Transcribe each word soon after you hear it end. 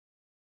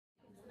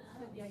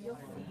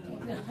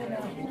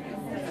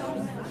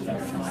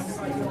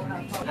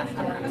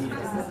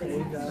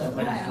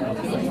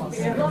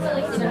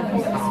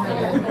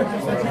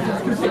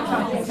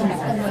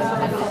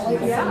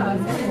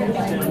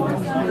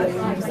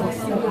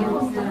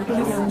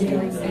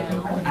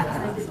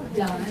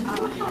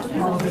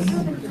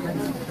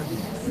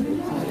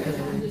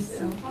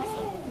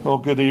Well,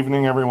 good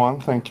evening, everyone.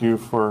 Thank you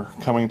for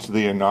coming to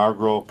the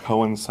inaugural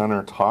Cohen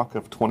Center Talk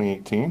of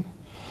 2018.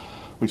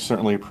 We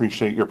certainly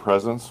appreciate your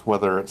presence,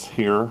 whether it's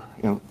here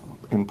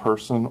in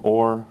person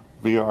or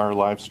via our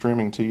live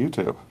streaming to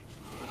YouTube.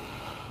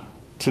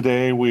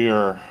 Today, we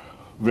are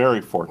very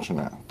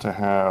fortunate to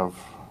have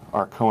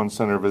our Cohen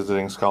Center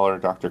visiting scholar,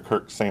 Dr.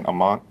 Kirk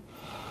St.Amant,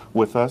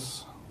 with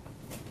us.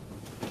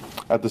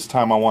 At this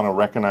time, I want to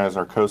recognize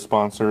our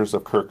co-sponsors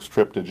of Kirk's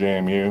trip to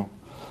JMU,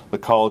 the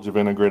College of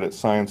Integrated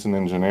Science and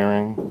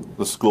Engineering,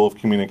 the School of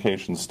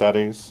Communication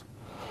Studies,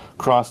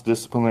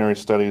 Cross-Disciplinary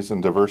Studies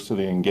and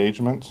Diversity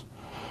Engagement,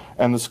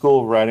 and the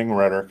School of Writing,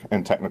 Rhetoric,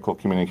 and Technical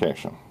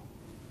Communication.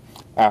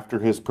 After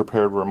his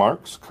prepared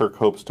remarks, Kirk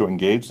hopes to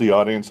engage the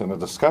audience in a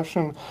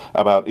discussion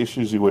about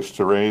issues you wish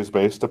to raise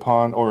based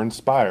upon or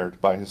inspired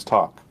by his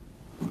talk.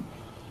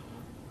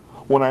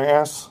 When I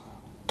asked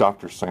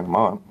Dr.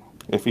 St.Amant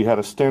if he had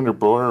a standard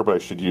blurb I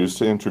should use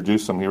to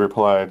introduce him, he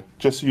replied,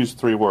 "Just use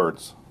 3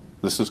 words.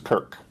 This is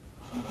Kirk."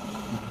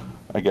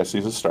 I guess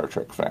he's a Star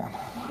Trek fan.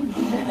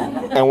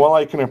 And while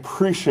I can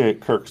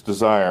appreciate Kirk's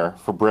desire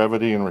for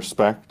brevity and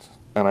respect,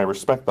 and I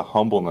respect the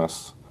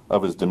humbleness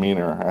of his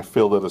demeanor, I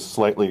feel that a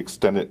slightly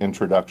extended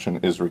introduction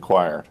is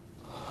required.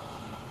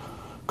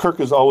 Kirk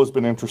has always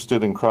been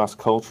interested in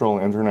cross-cultural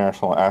and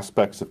international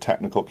aspects of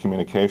technical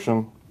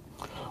communication,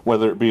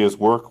 whether it be his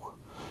work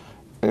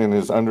in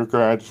his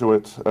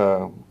undergraduate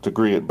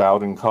degree at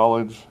Bowdoin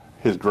College,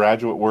 his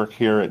graduate work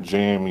here at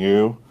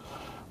JMU,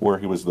 where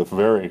he was the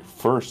very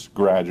first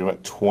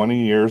graduate 20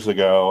 years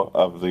ago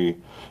of the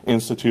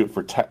Institute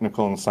for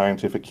Technical and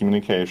Scientific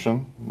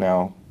Communication,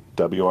 now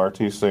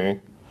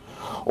WRTC,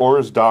 or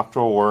his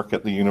doctoral work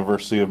at the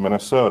University of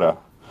Minnesota.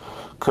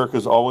 Kirk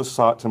has always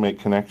sought to make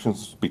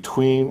connections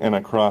between and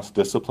across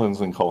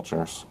disciplines and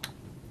cultures.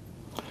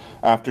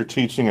 After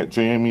teaching at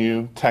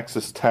JMU,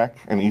 Texas Tech,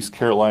 and East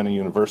Carolina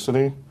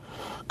University,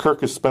 Kirk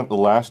has spent the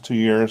last 2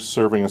 years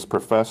serving as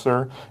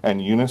professor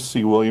and Eunice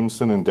C.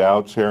 Williamson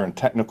Endowed Chair in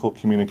Technical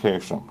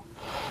Communication,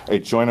 a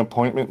joint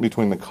appointment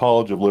between the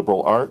College of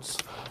Liberal Arts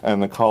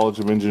and the College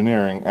of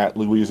Engineering at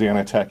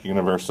Louisiana Tech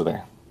University.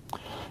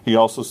 He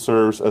also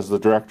serves as the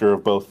director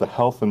of both the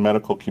Health and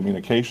Medical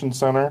Communication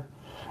Center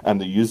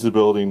and the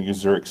Usability and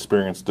User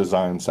Experience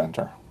Design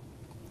Center.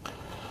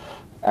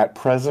 At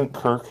present,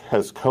 Kirk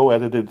has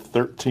co-edited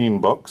 13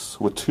 books,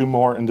 with 2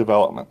 more in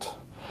development.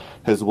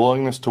 His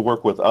willingness to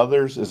work with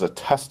others is a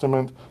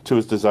testament to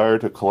his desire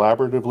to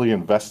collaboratively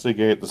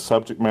investigate the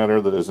subject matter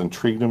that has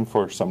intrigued him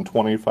for some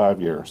 25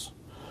 years.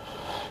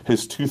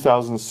 His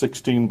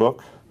 2016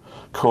 book,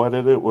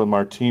 co-edited with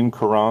Martine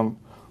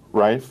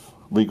Caron-Reif,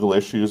 Legal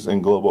Issues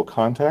in Global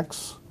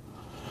Contexts,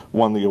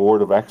 won the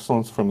Award of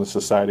Excellence from the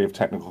Society of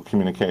Technical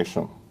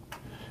Communication.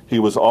 He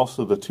was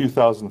also the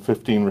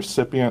 2015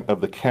 recipient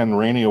of the Ken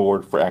Rainey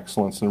Award for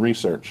Excellence in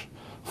Research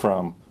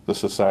from the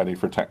Society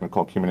for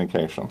Technical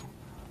Communication.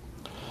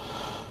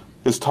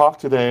 His talk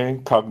today,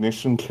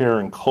 Cognition, Care,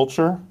 and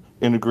Culture,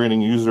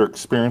 Integrating User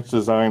Experience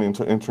Design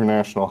into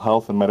International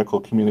Health and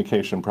Medical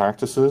Communication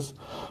Practices,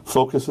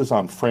 focuses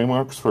on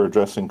frameworks for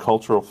addressing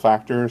cultural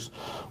factors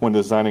when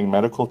designing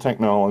medical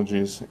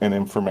technologies and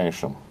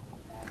information.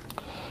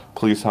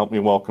 Please help me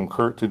welcome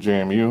Kirk to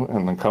JMU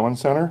and the Cohen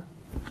Center.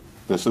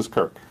 This is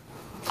Kirk.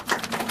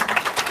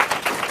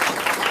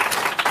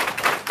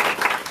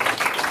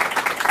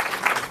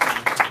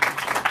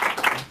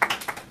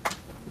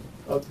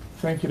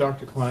 Thank you,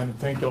 Dr. Klein, and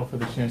thank you all for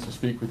the chance to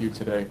speak with you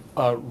today.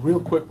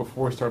 Real quick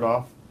before we start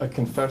off, a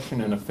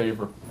confession and a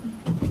favor.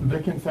 The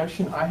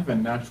confession, I have a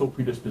natural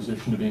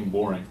predisposition to being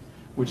boring,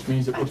 which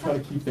means that we'll try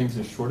to keep things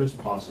as short as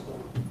possible.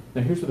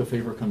 Now here's where the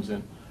favor comes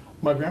in.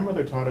 My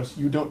grandmother taught us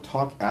you don't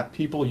talk at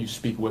people, you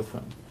speak with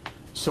them.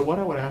 So what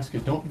I would ask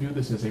is don't view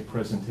this as a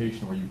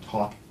presentation where you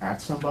talk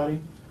at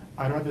somebody.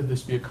 I'd rather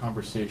this be a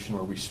conversation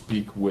where we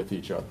speak with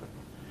each other.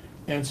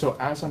 And so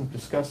as I'm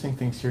discussing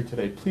things here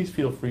today, please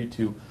feel free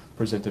to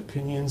present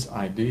opinions,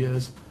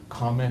 ideas,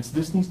 comments.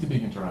 This needs to be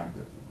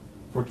interactive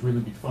for it to really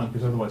be fun,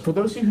 because otherwise, for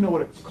those of you who know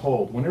what it's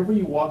called, whenever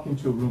you walk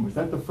into a room, is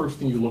that the first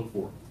thing you look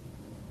for?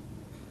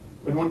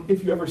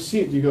 If you ever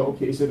see it, you go,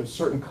 okay, is it a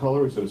certain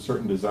color? Is it a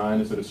certain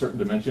design? Is it a certain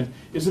dimension?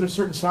 Is it a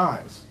certain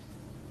size?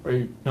 Or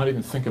you not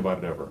even think about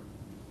it ever?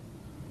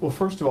 Well,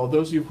 first of all,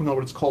 those of you who know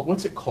what it's called,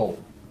 what's it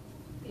called?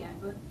 The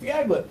aglet. The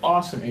aglet.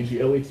 Awesome,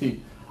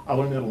 A-G-L-E-T. I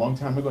learned that a long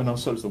time ago, and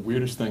also it's the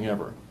weirdest thing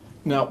ever.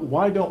 Now,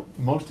 why don't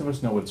most of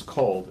us know what it's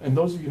called? And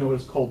those of you who know what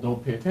it's called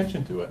don't pay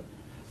attention to it.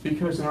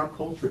 Because in our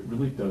culture, it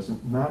really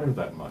doesn't matter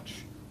that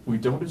much. We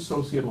don't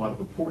associate a lot of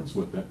importance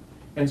with it.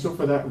 And so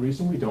for that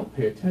reason, we don't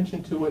pay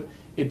attention to it.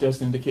 It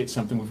doesn't indicate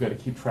something we've got to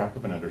keep track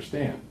of and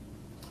understand.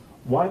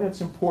 Why that's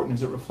important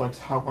is it reflects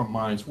how our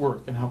minds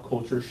work and how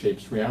culture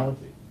shapes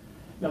reality.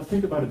 Now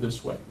think about it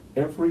this way.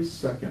 Every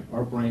second,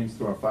 our brains,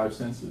 through our five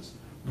senses,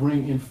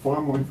 bring in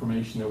far more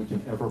information than we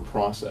can ever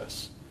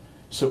process.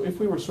 So if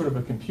we were sort of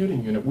a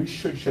computing unit, we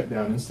should shut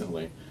down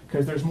instantly,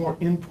 because there's more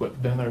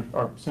input than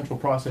our central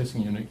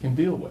processing unit can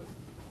deal with.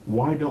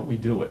 Why don't we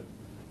do it?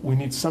 We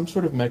need some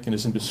sort of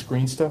mechanism to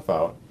screen stuff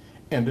out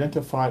and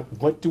identify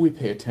what do we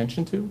pay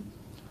attention to.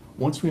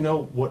 Once we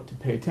know what to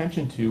pay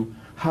attention to,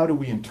 how do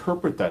we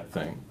interpret that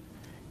thing?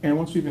 And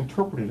once we've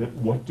interpreted it,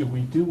 what do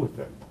we do with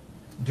it?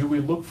 Do we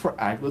look for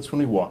aglets when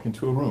we walk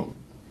into a room?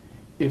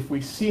 If we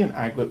see an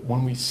aglet,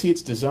 when we see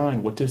its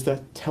design, what does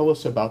that tell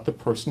us about the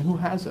person who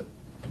has it?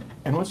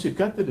 And once we've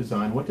got the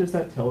design, what does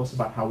that tell us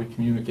about how we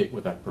communicate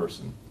with that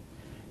person?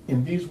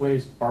 In these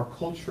ways, our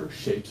culture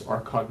shapes our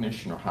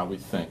cognition, or how we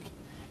think.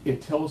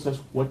 It tells us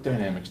what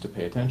dynamics to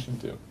pay attention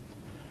to.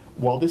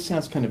 While this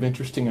sounds kind of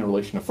interesting in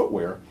relation to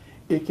footwear,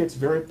 it gets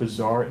very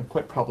bizarre and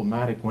quite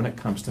problematic when it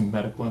comes to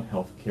medical and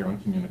health care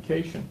and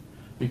communication,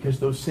 because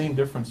those same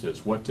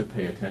differences, what to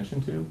pay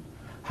attention to,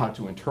 how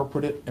to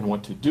interpret it, and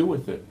what to do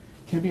with it,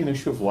 can be an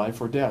issue of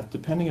life or death,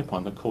 depending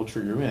upon the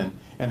culture you're in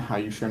and how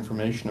you share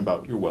information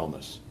about your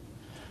wellness.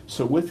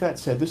 So with that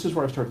said, this is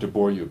where I start to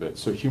bore you a bit,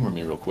 so humor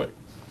me real quick.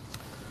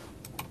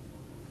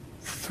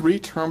 3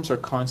 terms or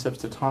concepts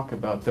to talk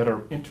about that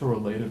are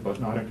interrelated but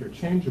not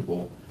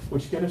interchangeable,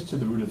 which get us to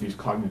the root of these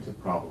cognitive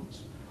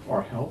problems,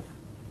 are health,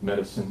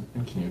 medicine,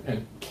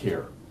 and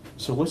care.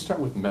 So let's start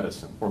with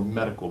medicine, or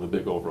medical, the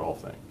big overall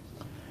thing.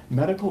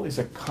 Medical is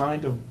a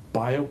kind of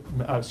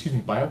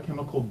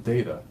biochemical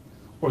data,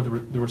 or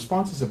the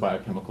responses of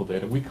biochemical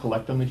data we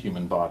collect on the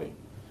human body.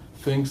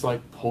 Things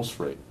like pulse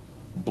rate,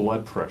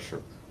 blood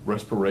pressure,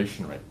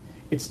 respiration rate.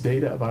 It's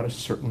data about a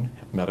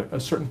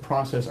certain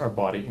process our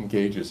body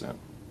engages in.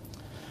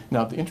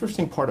 Now, the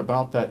interesting part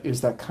about that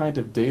is that kind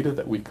of data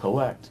that we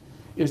collect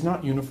is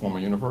not uniform or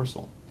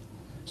universal.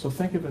 So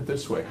think of it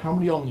this way. How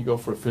many of y'all, when you go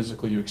for a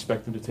physical, you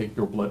expect them to take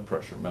your blood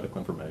pressure, medical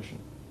information,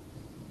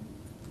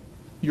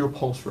 your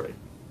pulse rate,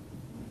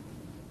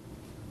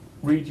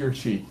 read your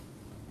chi?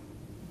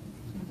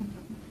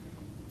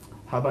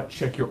 How about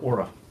check your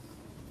aura?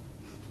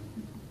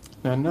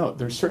 Now, no,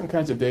 there's certain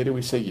kinds of data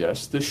we say,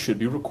 yes, this should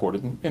be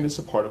recorded, and it's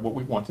a part of what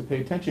we want to pay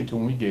attention to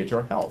when we gauge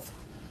our health.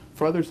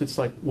 For others, it's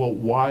like, well,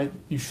 why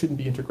you shouldn't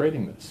be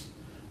integrating this?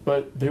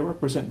 But they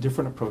represent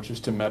different approaches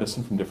to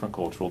medicine from different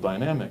cultural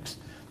dynamics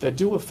that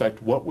do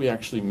affect what we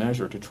actually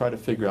measure to try to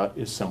figure out,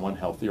 is someone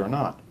healthy or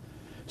not?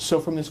 So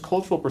from this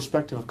cultural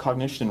perspective of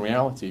cognition and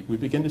reality, we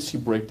begin to see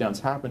breakdowns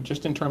happen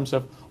just in terms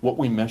of what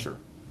we measure.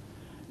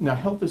 Now,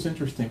 health is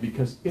interesting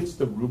because it's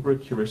the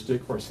rubric,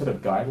 heuristic, or set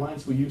of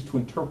guidelines we use to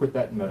interpret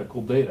that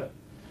medical data.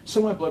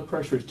 So my blood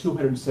pressure is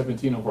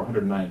 217 over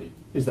 190.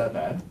 Is that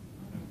bad?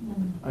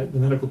 The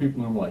medical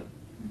people are like,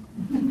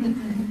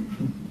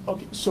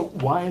 okay, so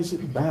why is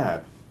it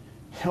bad?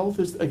 Health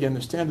is, again,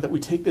 the standard that we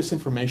take this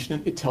information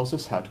and it tells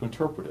us how to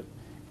interpret it.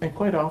 And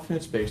quite often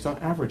it's based on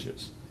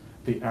averages.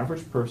 The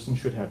average person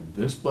should have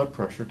this blood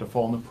pressure to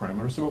fall in the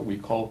parameters of what we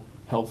call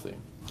healthy.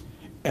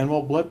 And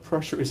while blood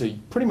pressure is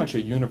pretty much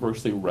a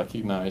universally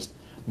recognized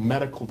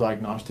medical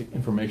diagnostic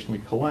information we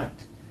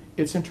collect,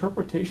 its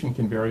interpretation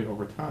can vary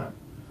over time.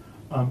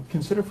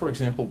 Consider, for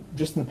example,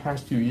 just in the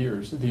past few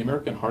years, the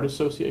American Heart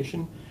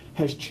Association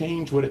has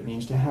changed what it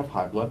means to have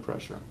high blood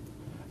pressure.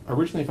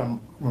 Originally, if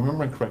I'm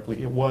remembering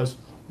correctly, it was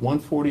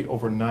 140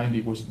 over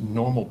 90 was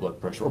normal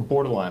blood pressure, or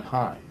borderline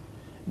high.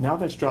 Now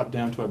that's dropped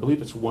down to, I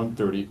believe it's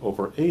 130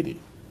 over 80.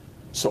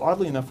 So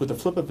oddly enough, with the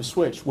flip of a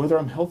switch, whether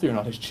I'm healthy or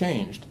not has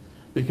changed,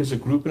 because a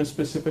group in a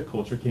specific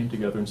culture came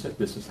together and said,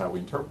 this is how we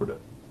interpret it.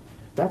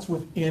 That's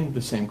within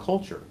the same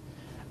culture.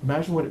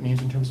 Imagine what it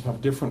means in terms of how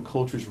different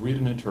cultures read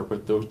and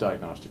interpret those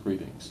diagnostic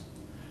readings.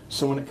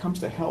 So when it comes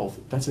to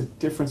health, that's a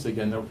difference,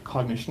 again, that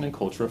cognition and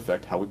culture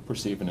affect how we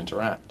perceive and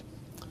interact.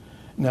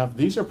 Now, if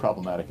these are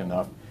problematic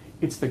enough,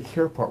 it's the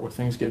care part where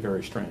things get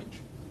very strange.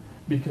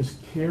 Because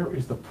care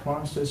is the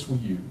process we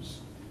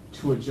use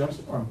to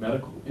adjust our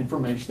medical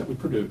information that we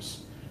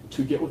produce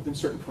to get within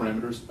certain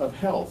parameters of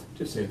health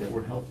to say that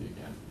we're healthy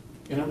again.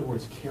 In other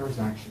words, care is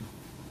action.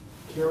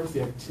 Care is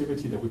the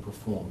activity that we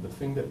perform, the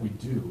thing that we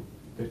do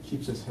that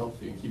keeps us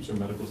healthy and keeps our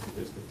medical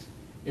statistics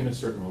in a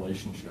certain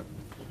relationship.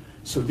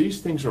 So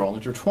these things are all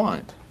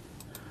intertwined.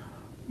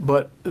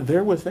 But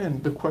there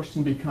within, the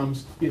question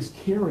becomes, is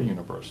care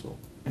universal?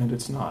 And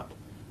it's not.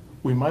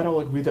 We might all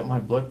agree that my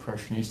blood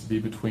pressure needs to be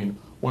between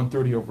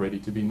 130 over 80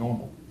 to be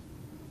normal.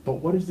 But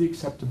what is the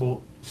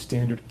acceptable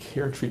standard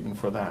care treatment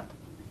for that?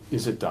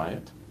 Is it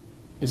diet?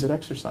 Is it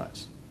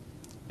exercise?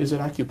 Is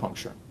it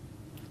acupuncture?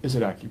 Is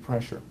it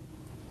acupressure?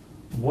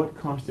 What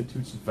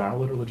constitutes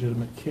valid or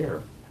legitimate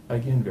care,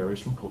 again, varies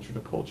from culture to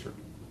culture.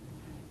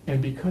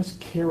 And because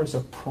care is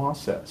a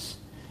process,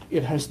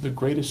 it has the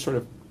greatest sort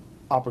of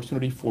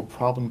opportunity for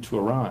problem to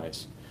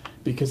arise,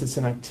 because it's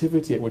an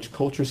activity at which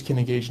cultures can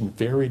engage in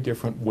very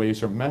different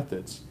ways or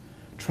methods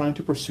trying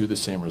to pursue the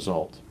same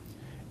result.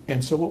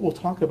 And so what we'll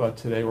talk about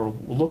today, or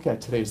we'll look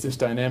at today, is this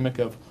dynamic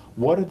of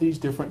what are these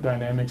different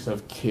dynamics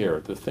of care,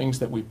 the things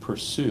that we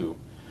pursue,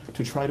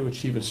 to try to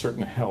achieve a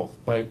certain health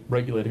by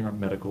regulating our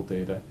medical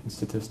data and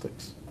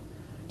statistics.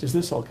 Does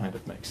this all kind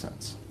of make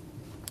sense?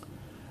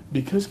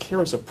 Because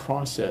care is a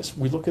process,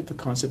 we look at the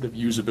concept of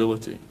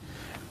usability.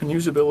 And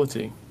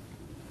usability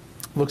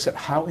looks at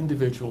how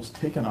individuals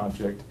take an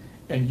object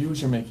and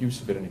use or make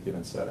use of it in a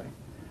given setting.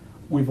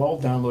 We've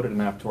all downloaded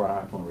an app to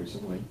our iPhone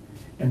recently,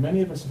 and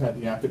many of us have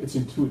had the app that it's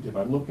intuitive.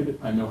 I look at it,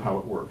 I know how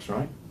it works,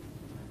 right?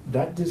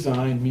 That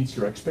design meets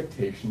your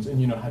expectations and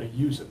you know how to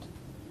use it.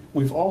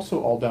 We've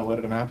also all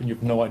downloaded an app and you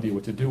have no idea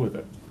what to do with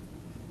it.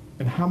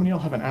 And how many of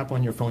y'all have an app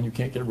on your phone you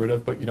can't get rid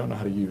of but you don't know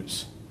how to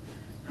use?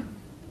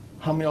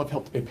 How many of y'all have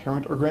helped a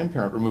parent or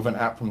grandparent remove an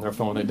app from their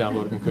phone they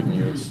downloaded and couldn't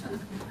use?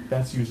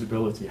 That's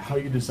usability. How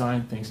you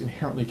design things,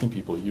 inherently can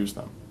people use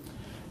them?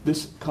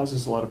 This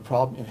causes a lot of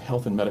problem in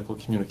health and medical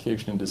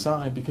communication and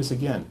design because,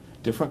 again,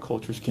 different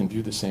cultures can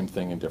view the same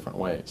thing in different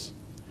ways.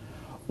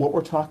 What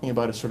we're talking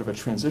about is sort of a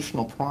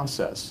transitional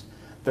process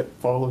that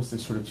follows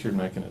this sort of tiered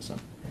mechanism.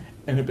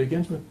 And it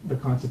begins with the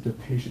concept of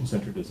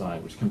patient-centered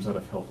design, which comes out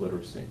of health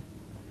literacy.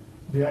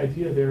 The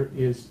idea there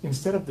is,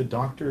 instead of the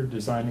doctor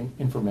designing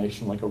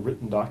information like a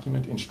written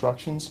document,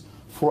 instructions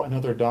for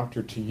another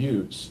doctor to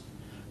use,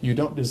 you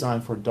don't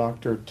design for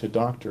doctor to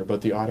doctor,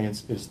 but the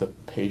audience is the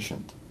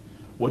patient.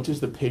 What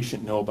does the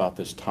patient know about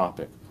this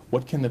topic?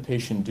 What can the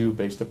patient do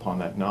based upon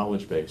that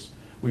knowledge base?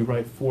 We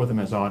write for them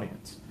as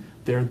audience.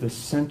 They're the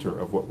center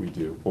of what we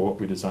do or what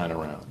we design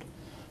around.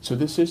 So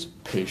this is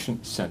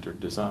patient-centered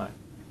design.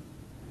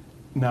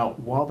 Now,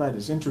 while that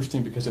is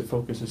interesting because it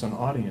focuses on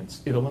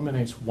audience, it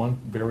eliminates one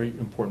very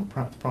important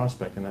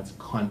prospect, and that's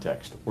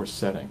context or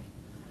setting.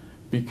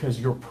 Because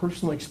your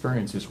personal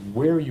experiences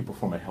where you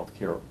perform a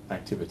healthcare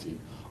activity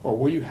or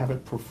where you have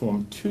it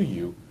performed to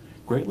you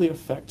greatly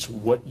affects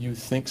what you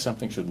think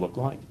something should look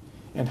like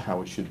and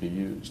how it should be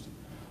used.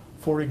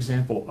 For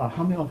example,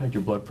 how many of you have had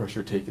your blood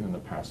pressure taken in the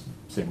past,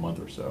 say, month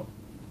or so?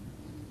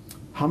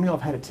 How many of you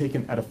have had it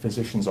taken at a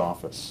physician's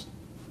office?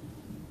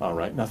 All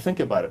right, now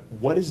think about it.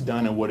 What is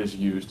done and what is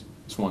used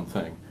is one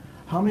thing.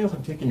 How many of you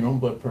have taken your own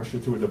blood pressure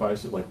through a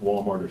device at like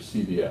Walmart or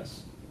CVS?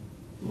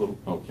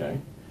 Okay.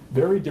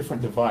 Very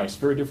different device,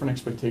 very different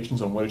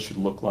expectations on what it should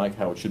look like,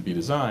 how it should be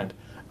designed,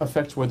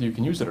 affects whether you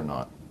can use it or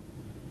not.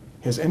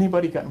 Has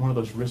anybody gotten one of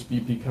those wrist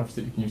BP cuffs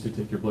that you can use to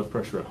take your blood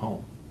pressure at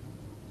home?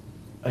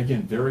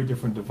 Again, very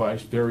different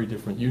device, very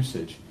different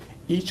usage.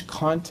 Each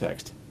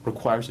context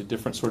requires a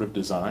different sort of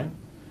design,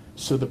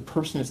 so the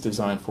person it's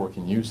designed for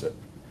can use it.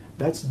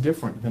 That's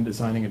different than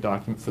designing a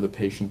document for the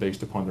patient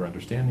based upon their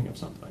understanding of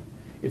something.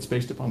 It's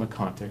based upon the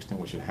context in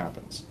which it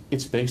happens.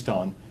 It's based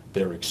on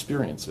their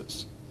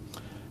experiences.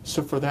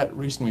 So for that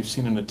reason, we've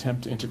seen an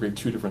attempt to integrate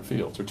two different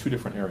fields, or two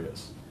different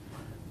areas.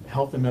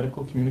 Health and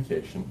medical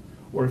communication,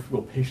 or if you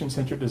will,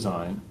 patient-centered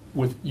design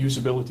with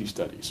usability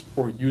studies,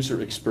 or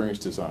user experience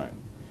design,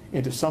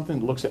 into something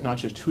that looks at not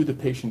just who the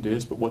patient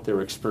is, but what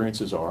their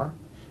experiences are,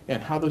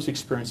 and how those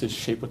experiences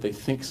shape what they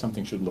think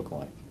something should look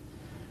like.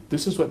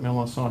 This is what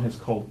Melanson has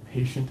called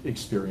patient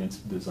experience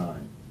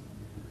design.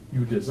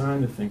 You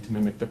design the thing to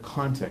mimic the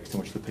context in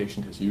which the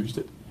patient has used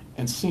it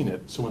and seen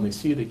it, so when they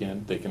see it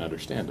again, they can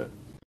understand it.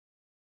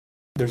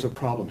 There's a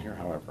problem here,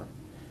 however.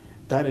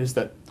 That is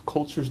that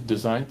cultures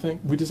design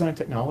things. We design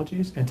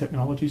technologies, and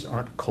technologies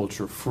aren't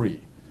culture-free.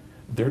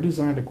 They're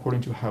designed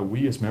according to how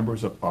we, as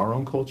members of our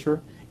own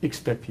culture,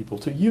 expect people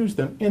to use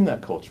them in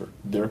that culture.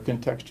 They're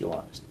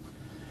contextualized.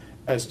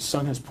 As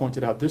Sun has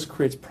pointed out, this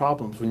creates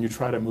problems when you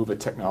try to move a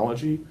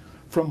technology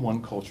from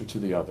one culture to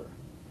the other.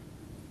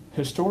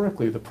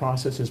 Historically, the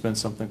process has been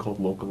something called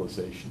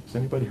localization. Has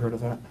anybody heard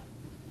of that?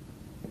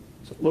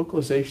 So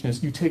localization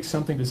is you take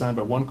something designed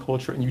by one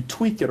culture and you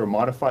tweak it or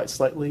modify it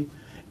slightly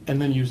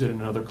and then use it in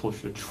another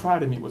culture to try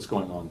to meet what's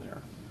going on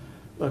there.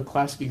 A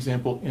classic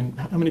example,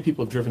 how many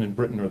people have driven in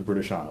Britain or the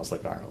British Isles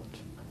like Ireland?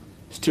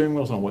 Steering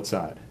wheel's on what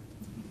side?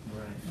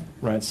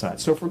 Right side.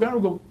 So if we're going to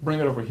go bring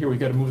it over here, we've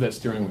got to move that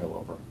steering wheel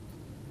over.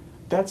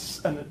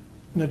 That's an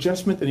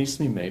adjustment that needs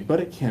to be made, but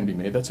it can be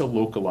made. That's a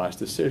localized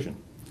decision.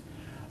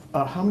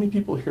 How many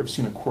people here have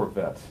seen a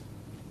Corvette?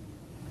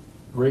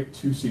 Great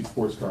two-seat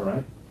sports car,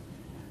 right?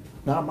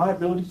 Now, my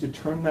ability to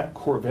turn that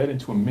Corvette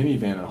into a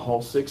minivan and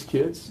haul 6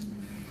 kids,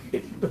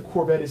 the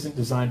Corvette isn't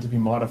designed to be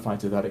modified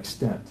to that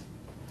extent.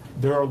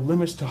 There are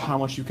limits to how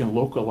much you can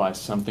localize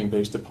something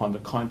based upon the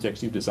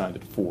context you've designed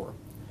it for.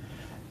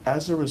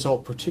 As a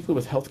result, particularly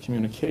with health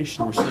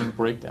communication, we're seeing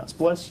breakdowns,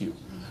 bless you,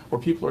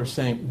 where people are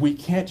saying, we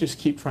can't just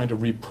keep trying to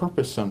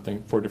repurpose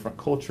something for a different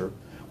culture.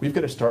 We've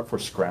got to start from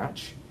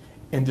scratch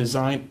and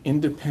design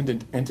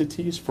independent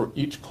entities for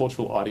each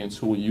cultural audience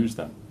who will use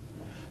them.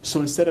 So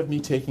instead of me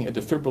taking a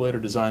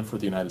defibrillator designed for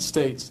the United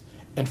States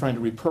and trying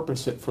to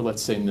repurpose it for,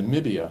 let's say,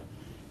 Namibia,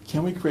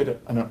 can we create a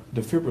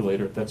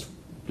defibrillator that's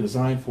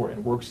designed for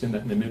and works in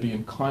that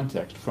Namibian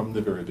context from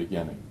the very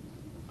beginning?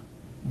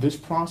 This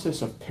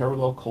process of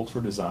parallel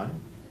cultural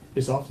design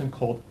is often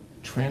called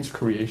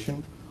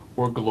transcreation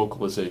or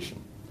glocalization,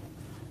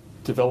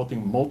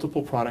 developing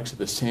multiple products of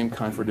the same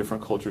kind for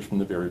different cultures from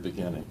the very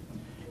beginning.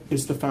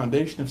 It's the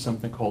foundation of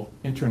something called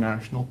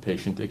International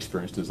Patient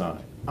Experience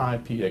Design,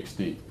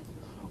 I-PXD,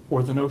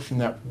 or the notion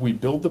that we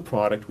build the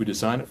product, we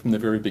design it from the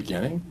very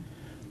beginning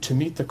to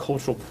meet the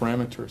cultural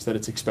parameters that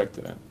it's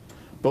expected in.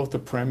 Both the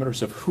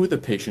parameters of who the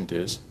patient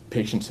is,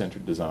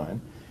 patient-centered design,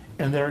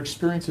 and their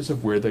experiences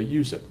of where they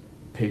use it,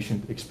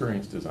 patient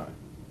experience design.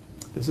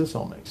 Does this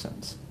all make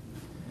sense?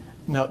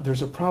 Now,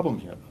 there's a problem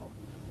here, though.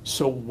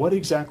 So what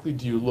exactly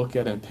do you look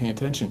at and pay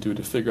attention to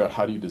figure out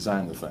how do you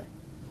design the thing?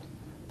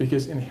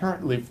 Because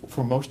inherently,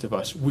 for most of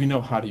us, we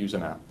know how to use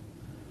an app.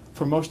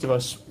 For most of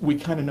us, we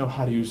kind of know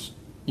how to use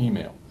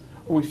email,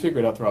 or we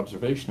figured out through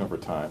observation over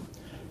time.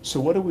 So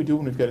what do we do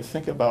when we've got to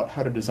think about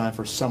how to design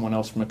for someone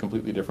else from a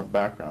completely different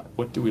background?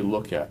 What do we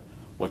look at?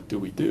 What do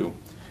we do?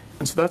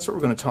 And so that's what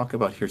we're going to talk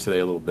about here today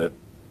a little bit.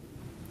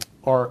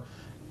 Our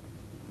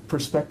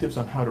perspectives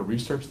on how to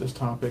research this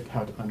topic,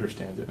 how to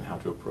understand it, and how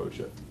to approach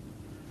it.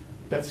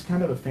 That's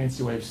kind of a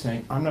fancy way of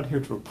saying I'm not here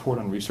to report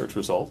on research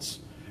results.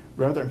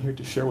 Rather, I'm here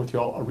to share with you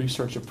all a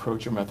research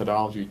approach or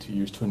methodology to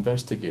use to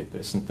investigate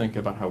this and think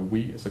about how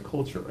we as a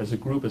culture, as a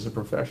group, as a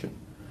profession,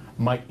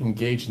 might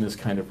engage in this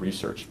kind of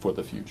research for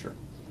the future.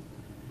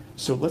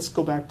 So let's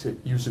go back to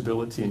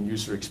usability and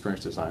user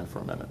experience design for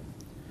a minute.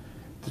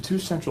 The two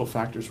central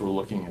factors we're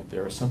looking at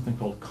there are something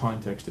called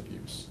context of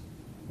use.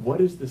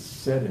 What is the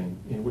setting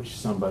in which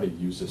somebody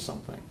uses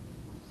something?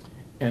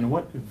 And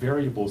what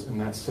variables in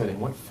that setting,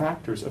 what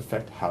factors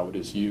affect how it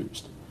is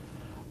used?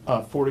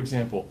 For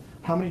example,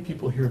 how many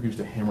people here have used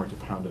a hammer to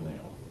pound a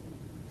nail?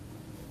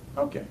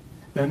 Okay.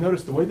 Now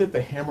notice the way that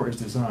the hammer is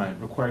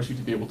designed requires you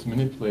to be able to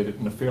manipulate it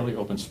in a fairly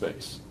open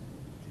space.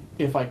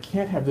 If I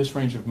can't have this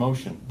range of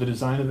motion, the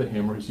design of the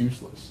hammer is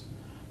useless.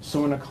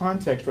 So in a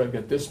context where I've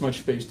got this much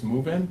space to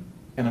move in,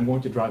 and I'm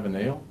going to drive a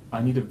nail,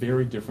 I need a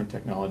very different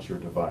technology or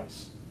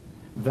device.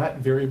 That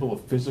variable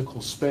of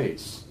physical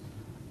space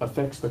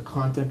affects the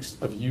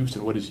context of use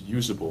and what is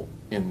usable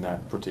in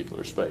that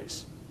particular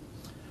space.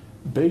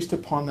 Based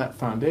upon that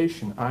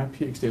foundation,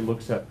 I-PXD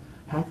looks at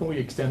how can we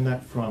extend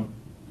that from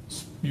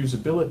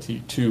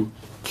usability to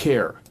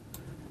care.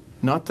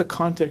 Not the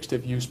context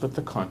of use, but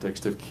the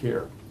context of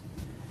care.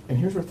 And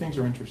here's where things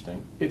are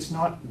interesting. It's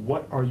not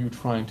what are you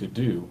trying to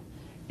do,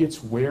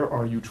 it's where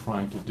are you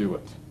trying to do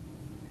it.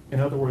 In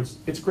other words,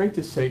 it's great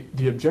to say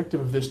the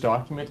objective of this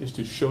document is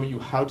to show you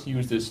how to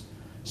use this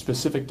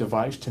specific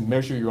device to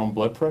measure your own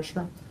blood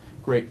pressure.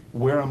 Great,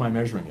 where am I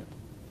measuring it?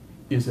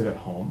 Is it at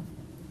home?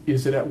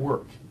 Is it at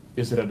work?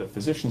 Is it at a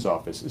physician's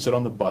office? Is it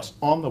on the bus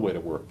on the way to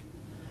work?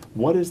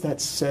 What is that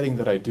setting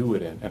that I do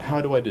it in? And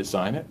how do I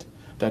design it,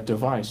 that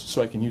device,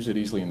 so I can use it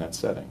easily in that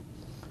setting?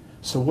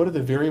 So what are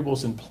the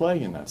variables in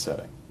play in that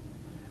setting?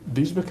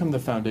 These become the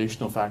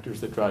foundational factors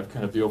that drive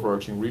kind of the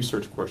overarching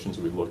research questions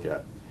we look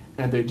at.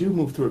 And they do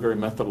move through a very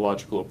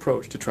methodological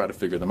approach to try to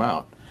figure them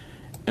out.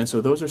 And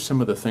so those are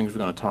some of the things we're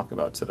going to talk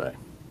about today.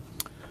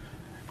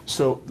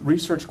 So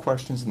research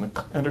questions and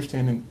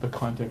understanding the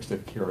context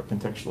of care or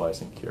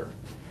contextualizing care.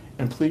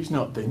 And please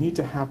note, they need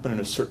to happen in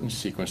a certain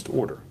sequenced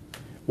order.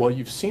 While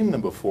you've seen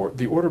them before,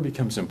 the order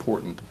becomes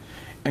important.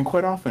 And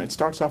quite often, it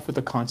starts off with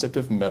the concept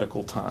of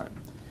medical time.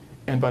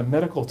 And by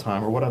medical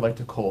time, or what I like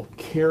to call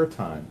care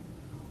time,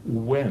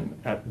 when,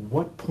 at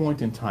what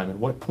point in time, at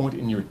what point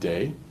in your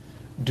day,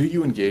 do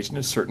you engage in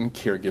a certain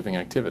caregiving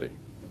activity?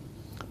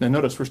 Now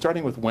notice, we're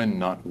starting with when,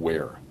 not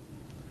where.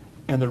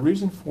 And the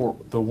reason for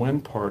the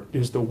when part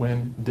is the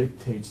when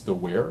dictates the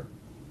where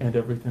and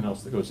everything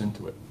else that goes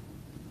into it.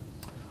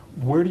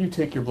 Where do you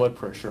take your blood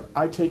pressure?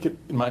 I take it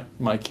in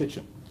my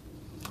kitchen.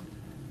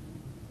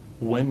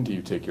 When do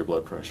you take your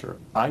blood pressure?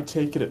 I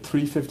take it at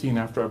 3:15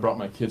 after I brought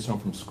my kids home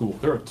from school.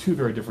 There are two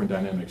very different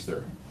dynamics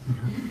there,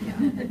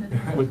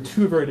 with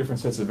two very different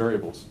sets of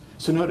variables.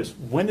 So notice,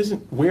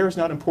 where is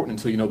not important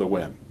until you know the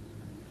when.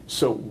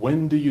 So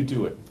when do you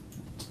do it?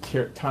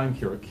 Care-based time,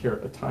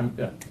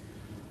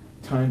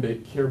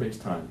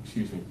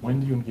 excuse me.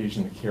 When do you engage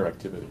in the care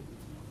activity?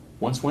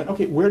 Once when,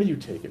 okay, where do you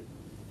take it?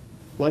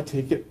 Well, I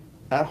take it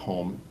at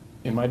home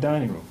in my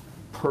dining room.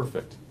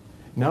 Perfect.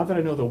 Now that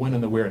I know the when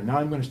and the where, now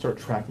I'm going to start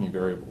tracking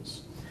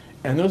variables.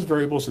 And those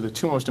variables are the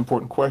two most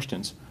important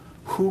questions.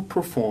 Who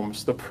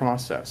performs the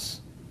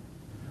process?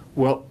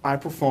 Well, I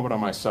perform it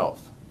on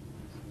myself.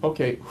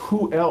 Okay,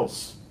 who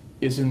else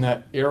is in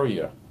that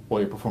area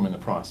while you're performing the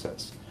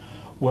process?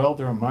 Well,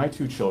 there are my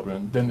two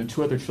children, then the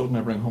two other children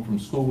I bring home from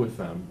school with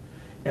them,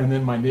 and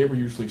then my neighbor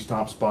usually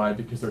stops by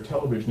because their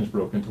television is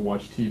broken to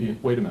watch TV.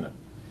 Wait a minute.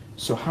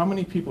 So how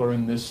many people are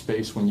in this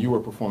space when you are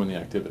performing the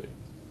activity?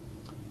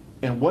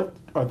 And what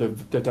are the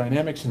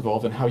dynamics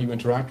involved in how you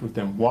interact with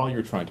them while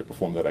you're trying to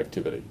perform that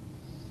activity?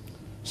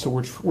 So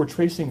we're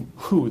tracing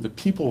who, the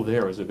people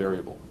there, as a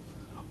variable.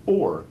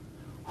 Or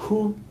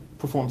who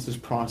performs this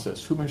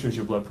process? Who measures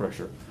your blood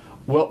pressure?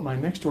 Well, my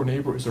next door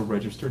neighbor is a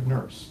registered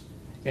nurse.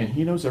 And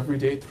he knows every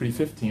day at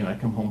 3:15 I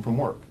come home from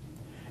work.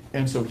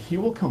 And so he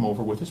will come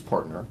over with his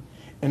partner,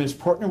 and his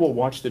partner will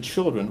watch the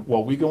children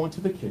while we go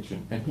into the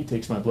kitchen and he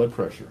takes my blood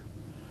pressure.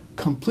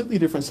 Completely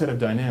different set of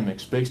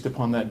dynamics based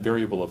upon that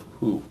variable of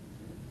who.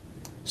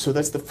 So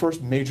that's the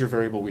first major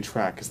variable we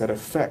track, because that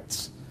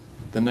affects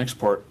the next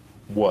part,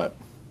 what.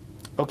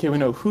 Okay, we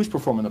know who's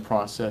performing the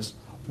process.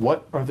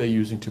 What are they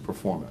using to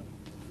perform it?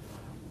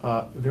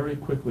 Very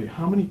quickly,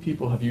 how many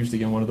people have used,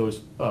 again, one of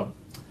those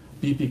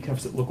BP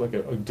cuffs that look like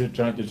a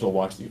giant digital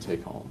watch that you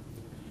take home?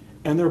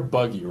 And they're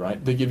buggy,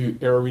 right? They give you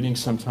error readings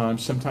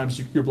sometimes. Sometimes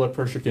your blood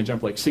pressure can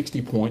jump like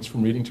 60 points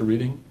from reading to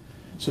reading.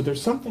 So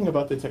there's something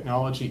about the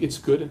technology. It's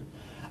good.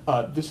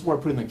 This is where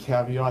I put in the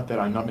caveat that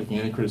I'm not making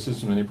any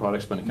criticism of any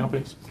products by any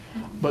companies.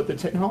 But the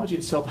technology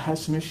itself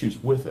has some issues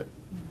with it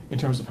in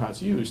terms of how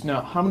it's used.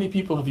 Now, how many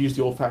people have used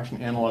the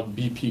old-fashioned analog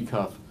BP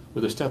cuff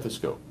with a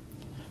stethoscope?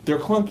 They're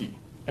clunky,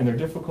 and they're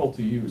difficult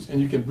to use,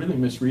 and you can really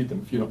misread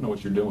them if you don't know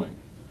what you're doing.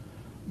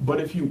 But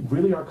if you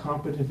really are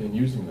competent in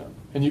using them,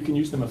 and you can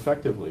use them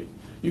effectively,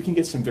 you can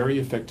get some very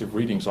effective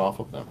readings off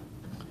of them.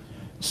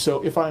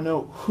 So if I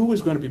know who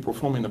is going to be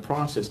performing the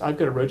process, I've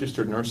got a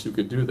registered nurse who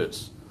could do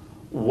this.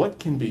 What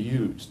can be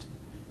used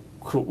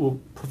will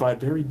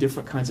provide very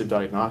different kinds of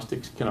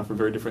diagnostics, can offer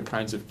very different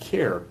kinds of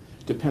care,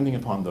 depending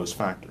upon those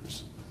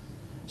factors.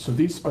 So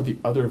these are the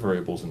other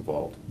variables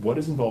involved. What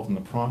is involved in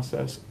the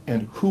process,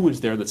 and who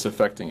is there that's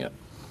affecting it?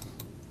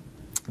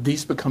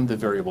 These become the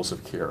variables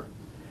of care.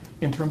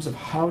 In terms of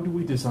how do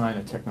we design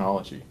a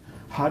technology?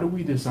 How do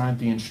we design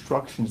the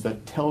instructions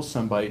that tell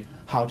somebody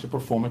how to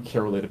perform a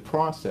care-related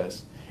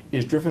process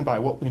is driven by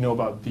what we know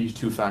about these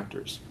two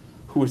factors.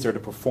 Who is there to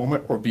perform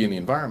it or be in the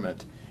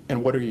environment,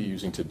 and what are you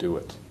using to do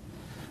it?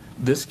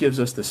 This gives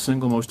us the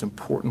single most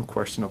important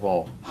question of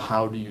all.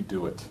 How do you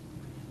do it?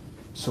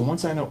 So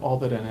once I know all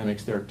the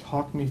dynamics there,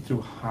 talk me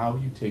through how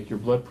you take your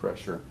blood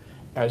pressure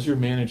as you're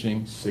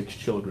managing 6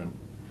 children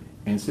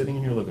and sitting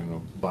in your living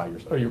room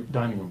or your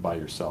dining room by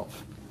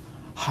yourself.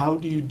 How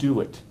do you do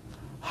it?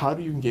 How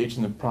do you engage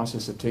in the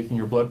process of taking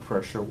your blood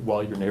pressure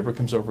while your neighbor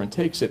comes over and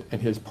takes it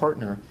and his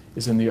partner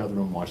is in the other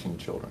room watching the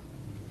children?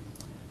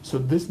 So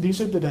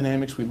these are the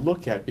dynamics we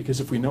look at, because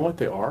if we know what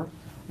they are,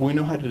 we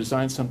know how to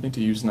design something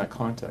to use in that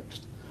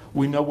context.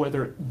 We know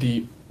whether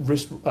the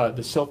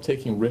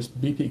self-taking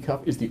wrist BP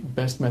cuff is the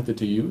best method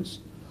to use,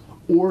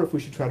 or if we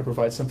should try to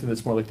provide something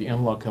that's more like the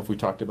analog cuff we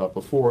talked about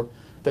before,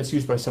 that's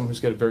used by someone who's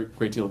got a very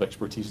great deal of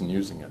expertise in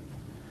using it.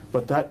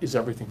 But that is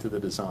everything to the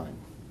design.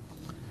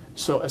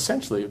 So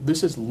essentially,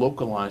 this is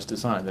localized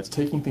design that's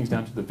taking things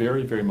down to the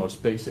very, very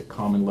most basic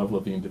common level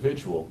of the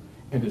individual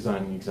and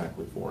designing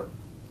exactly for it.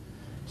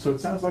 So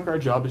it sounds like our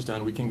job is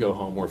done, we can go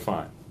home, we're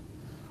fine.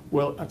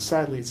 Well,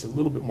 sadly, it's a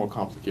little bit more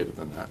complicated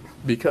than that,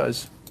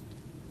 because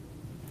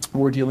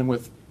we're dealing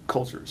with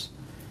cultures,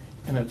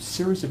 and a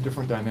series of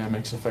different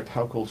dynamics affect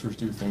how cultures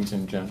do things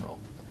in general.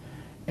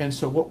 And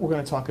so what we're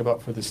going to talk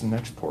about for this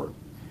next part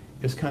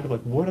is kind of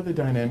like, what are the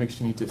dynamics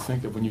you need to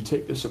think of when you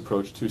take this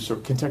approach to sort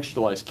of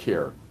contextualize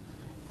care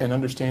and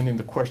understanding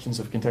the questions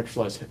of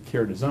contextualized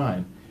care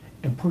design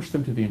and push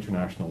them to the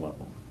international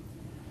level.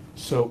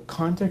 So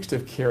context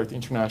of care at the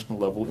international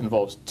level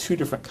involves 2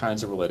 different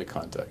kinds of related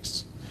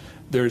contexts.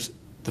 There's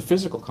the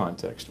physical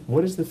context.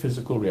 What is the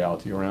physical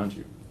reality around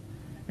you?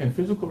 And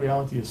physical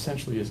reality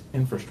essentially is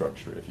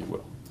infrastructure, if you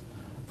will.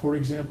 For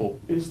example,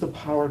 is the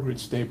power grid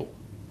stable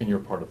in your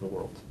part of the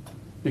world?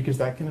 Because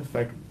that can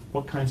affect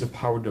what kinds of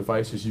power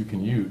devices you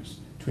can use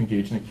to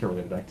engage in a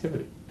care-related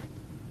activity.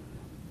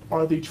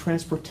 Are the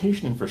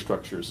transportation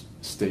infrastructures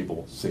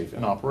stable, safe,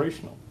 and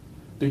operational?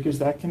 Because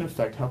that can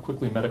affect how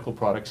quickly medical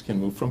products can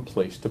move from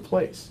place to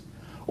place,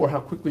 or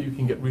how quickly you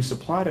can get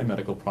resupplied on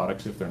medical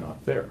products if they're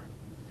not there.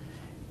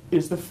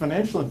 Is the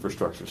financial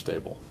infrastructure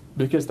stable?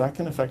 Because that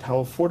can affect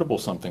how affordable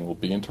something will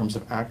be in terms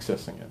of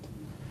accessing it.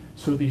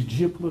 So these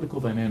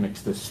geopolitical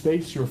dynamics, the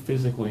space you're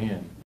physically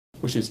in,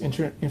 which is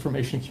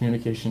information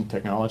communication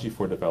technology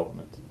for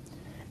development.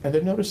 And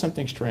then notice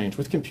something strange.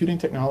 With computing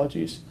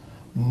technologies,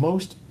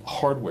 most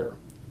hardware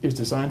is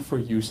designed for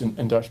use in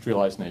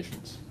industrialized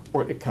nations,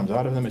 or it comes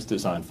out of them, it's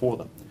designed for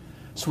them.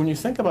 So when you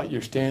think about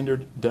your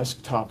standard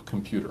desktop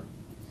computer,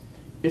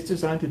 it's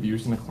designed to be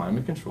used in a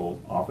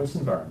climate-controlled office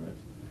environment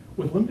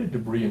with limited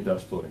debris and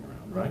dust floating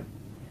around, right?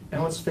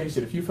 And let's face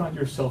it, if you found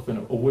yourself in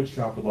a wood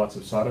shop with lots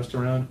of sawdust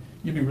around,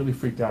 you'd be really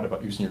freaked out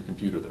about using your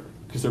computer there,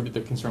 because there'd be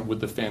the concern with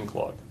the fan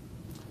clog.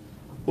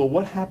 Well,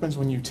 what happens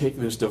when you take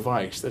this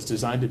device that's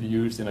designed to be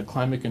used in a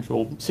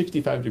climate-controlled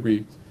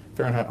 65-degree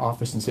Fahrenheit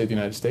office in, say, the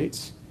United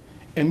States,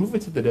 and move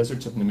it to the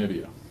deserts of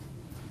Namibia,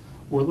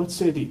 where let's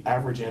say the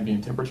average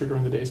ambient temperature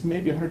during the day is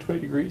maybe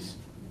 120 degrees?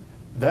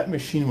 That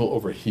machine will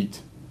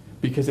overheat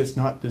because it's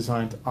not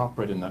designed to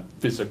operate in that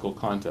physical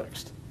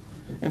context.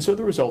 And so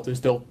the result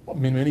is in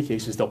many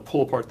cases, they'll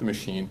pull apart the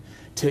machine,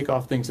 take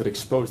off things that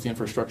expose the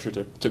infrastructure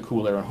to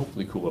cool air and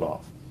hopefully cool it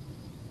off.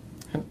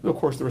 And of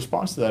course, the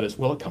response to that is,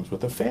 well, it comes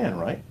with a fan,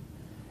 right?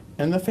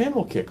 And the fan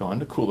will kick on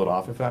to cool it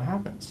off if that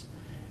happens.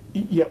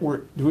 Yet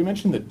do we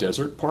mention the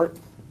desert part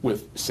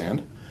with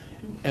sand?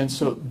 And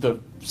so the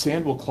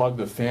sand will clog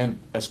the fan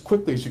as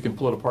quickly as you can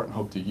pull it apart and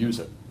hope to use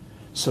it.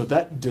 So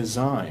that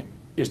design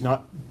is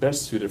not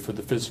best suited for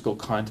the physical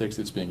context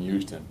it's being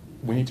used in.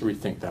 We need to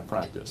rethink that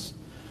practice.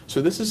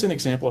 So this is an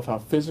example of how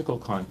physical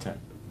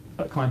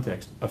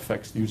context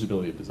affects the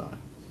usability of design.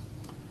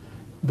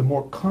 The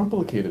more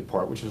complicated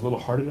part, which is a little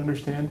harder to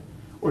understand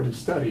or to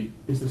study,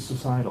 is the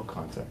societal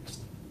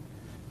context.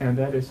 and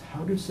that is,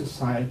 how do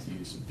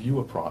societies view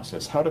a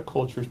process? How do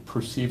cultures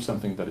perceive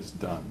something that is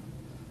done?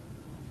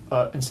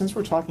 And since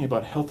we're talking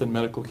about health and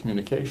medical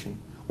communication,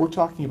 we're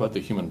talking about the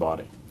human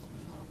body.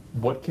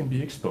 What can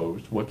be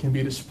exposed, what can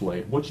be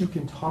displayed, what you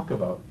can talk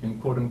about in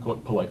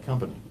quote-unquote polite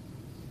company.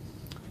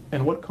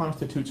 And what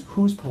constitutes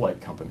who's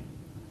polite company?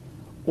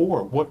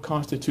 Or what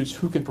constitutes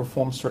who can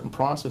perform certain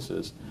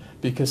processes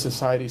because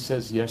society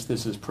says, yes,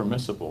 this is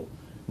permissible,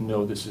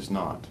 no, this is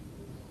not.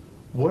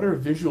 What are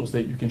visuals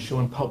that you can show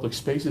in public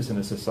spaces in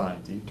a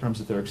society in terms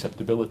of their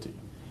acceptability?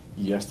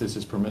 Yes, this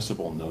is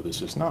permissible, no,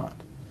 this is not.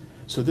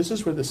 So this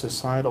is where the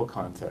societal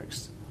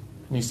context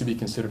needs to be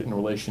considered in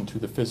relation to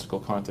the physical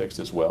context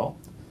as well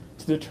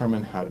to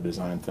determine how to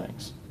design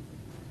things.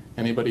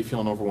 Anybody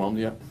feeling overwhelmed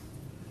yet?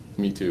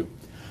 Me too.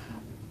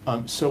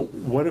 So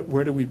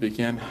where do we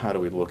begin? How do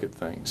we look at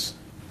things?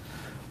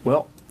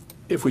 Well,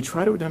 if we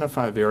try to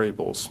identify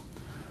variables,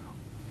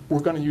 we're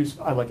going to use,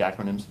 I like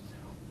acronyms,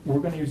 we're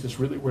going to use this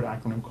really weird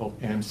acronym called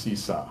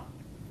AMCSA.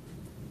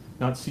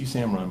 Not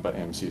CSAM but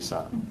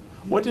AMCSA.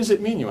 What does it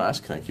mean, you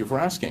ask? Thank you for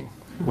asking.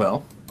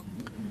 Well,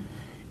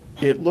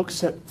 it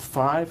looks at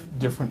 5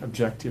 different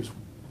objectives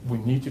we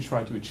need to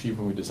try to achieve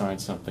when we design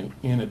something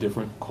in a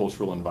different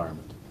cultural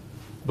environment,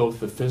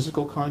 both the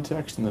physical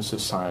context and the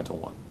societal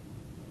one.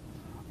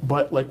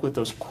 But like with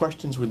those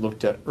questions we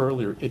looked at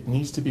earlier, it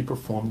needs to be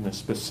performed in a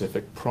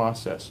specific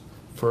process,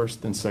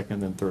 first, then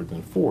second, then third,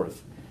 then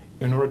fourth,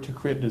 in order to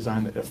create a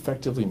design that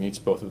effectively meets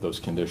both of those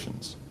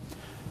conditions.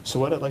 So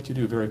what I'd like to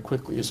do very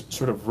quickly is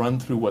sort of run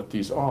through what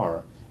these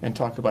are and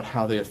talk about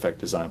how they affect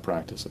design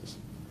practices.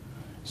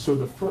 So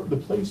the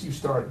place you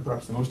start,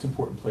 perhaps the most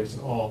important place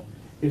of all,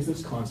 is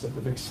this concept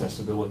of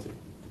accessibility.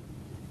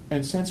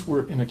 And since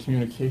we're in a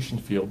communication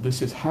field,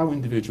 this is how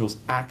individuals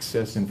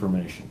access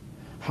information.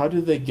 How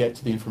do they get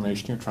to the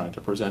information you're trying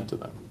to present to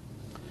them?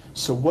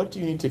 So what do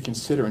you need to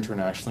consider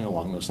internationally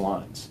along those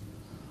lines?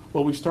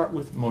 Well, we start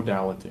with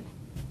modality.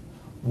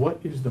 What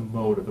is the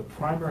mode or the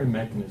primary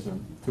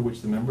mechanism through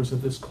which the members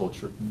of this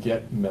culture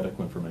get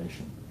medical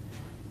information?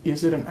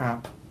 Is it an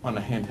app on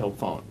a handheld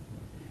phone?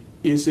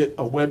 Is it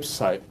a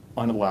website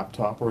on a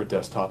laptop or a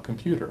desktop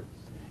computer?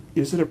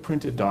 Is it a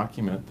printed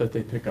document that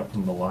they pick up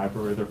from the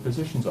library or their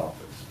physician's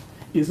office?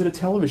 Is it a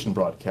television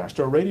broadcast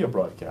or a radio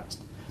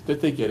broadcast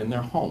that they get in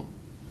their home?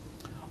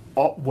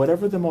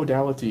 Whatever the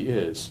modality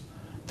is,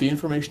 the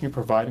information you're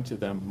providing to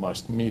them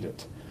must meet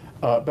it.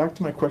 Back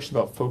to my question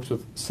about folks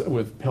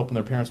with helping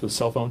their parents with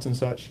cell phones and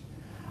such.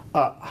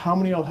 How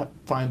many of y'all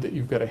find that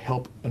you've got to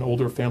help an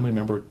older family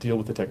member deal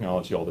with the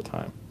technology all the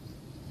time?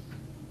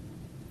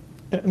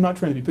 I'm not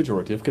trying to be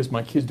pejorative because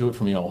my kids do it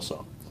for me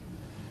also.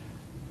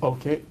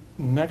 Okay,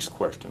 next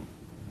question.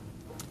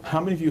 How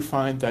many of you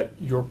find that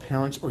your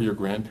parents or your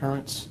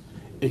grandparents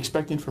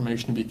expect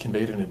information to be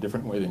conveyed in a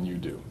different way than you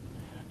do?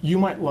 You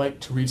might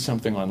like to read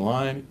something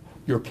online.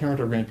 Your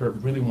parent or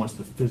grandparent really wants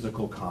the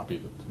physical copy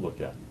to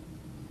look at.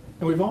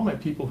 And we've all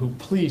met people who,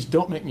 please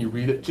don't make me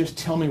read it, just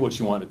tell me what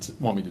you want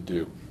me to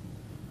do.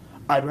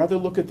 I'd rather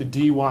look at the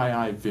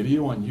DIY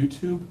video on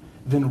YouTube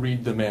than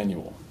read the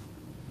manual.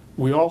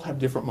 We all have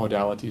different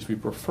modalities we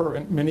prefer,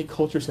 and many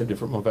cultures have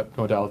different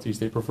modalities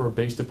they prefer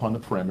based upon the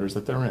parameters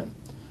that they're in.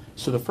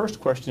 So the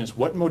first question is,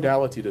 what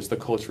modality does the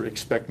culture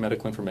expect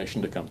medical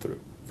information to come through?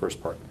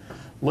 First part.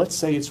 Let's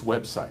say it's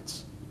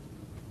websites.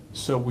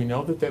 So we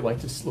know that they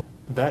like to,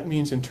 that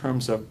means in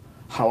terms of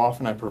how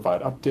often I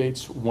provide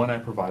updates, when I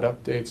provide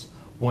updates,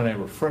 when I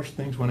refresh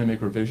things, when I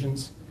make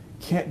revisions.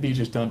 Can't be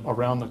just done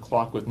around the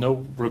clock with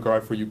no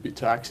regard for you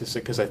to access it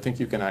because I think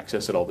you can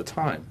access it all the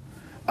time.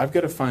 I've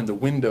got to find the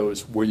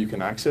windows where you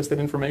can access that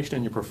information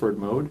in your preferred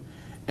mode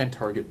and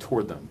target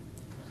toward them.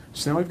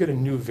 So now I've got a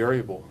new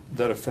variable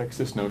that affects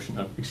this notion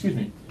of,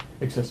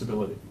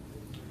 accessibility.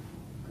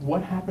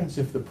 What happens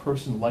if the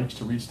person likes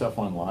to read stuff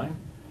online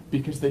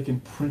because they can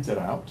print it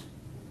out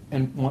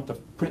and want the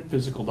print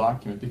physical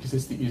document because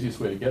it's the easiest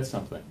way to get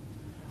something?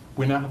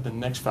 We now have the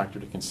next factor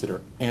to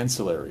consider,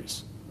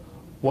 ancillaries.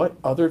 What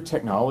other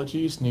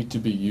technologies need to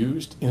be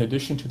used in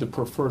addition to the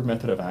preferred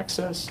method of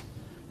access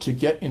to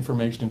get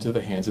information into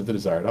the hands of the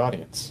desired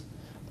audience?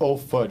 Oh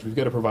fudge, we've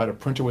got to provide a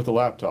printer with a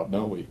laptop,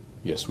 don't we?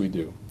 Yes, we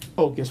do.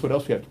 Oh, guess what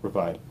else we have to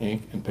provide?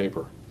 Ink and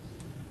paper.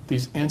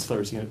 These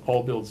ancillaries, it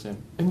all builds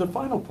in. And the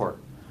final part,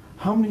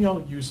 how many of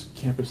y'all use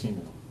campus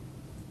email?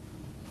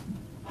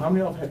 How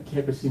many of y'all have had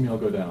campus email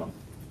go down?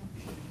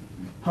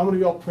 How many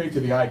of y'all prayed to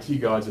the IT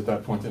gods at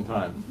that point in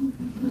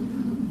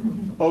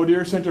time? Oh,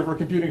 dear Center for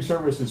Computing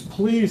Services,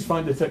 please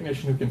find a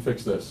technician who can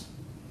fix this.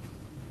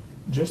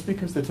 Just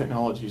because the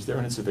technology is there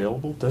and it's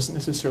available doesn't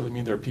necessarily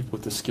mean there are people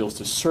with the skills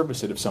to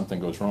service it if something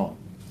goes wrong.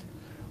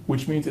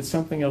 Which means that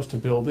something else to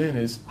build in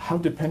is how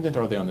dependent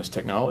are they on this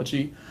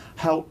technology?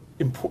 How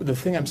important, the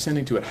thing I'm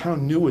sending to it, how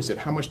new is it?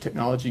 How much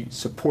technology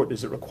support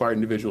does it require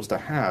individuals to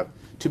have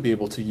to be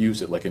able to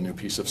use it like a new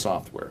piece of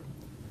software?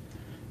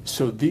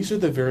 So these are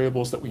the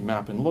variables that we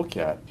map and look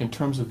at in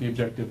terms of the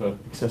objective of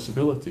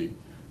accessibility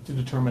to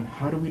determine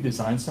how do we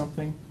design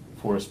something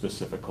for a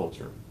specific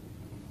culture.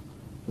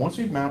 Once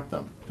we've mapped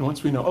them, and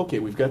once we know, okay,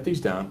 we've got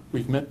these down,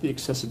 we've met the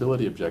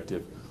accessibility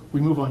objective,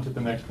 We move on to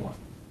the next one.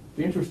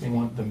 The interesting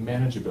one, the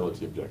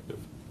manageability objective.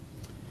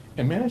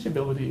 And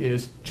manageability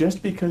is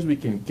just because we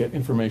can get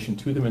information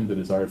to them in the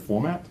desired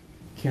format,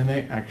 can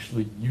they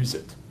actually use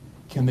it?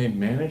 Can they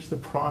manage the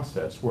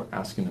process we're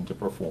asking them to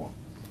perform?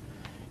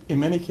 In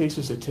many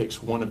cases, it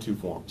takes one of two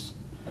forms.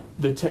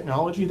 The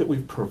technology that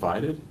we've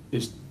provided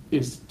is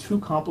too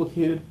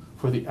complicated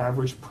for the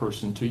average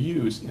person to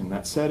use in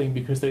that setting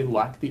because they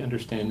lack the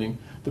understanding,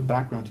 the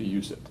background to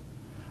use it.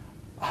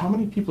 How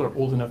many people are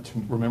old enough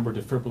to remember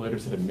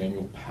defibrillators that have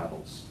manual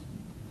paddles?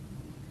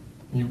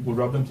 You would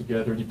rub them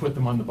together and you put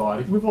them on the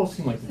body. We've all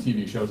seen like the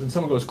TV shows, and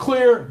someone goes,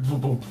 clear,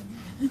 boom, boom,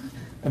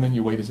 and then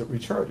you wait as it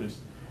recharges.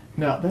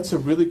 Now, that's a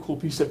really cool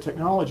piece of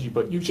technology,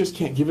 but you just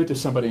can't give it to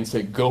somebody and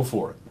say, go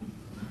for it.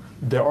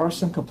 There are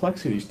some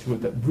complexities to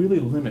it that really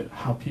limit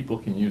how people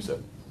can use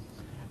it.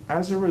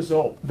 As a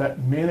result, that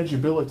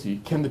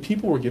manageability, can the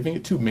people we're giving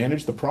it to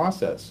manage the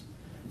process?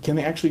 Can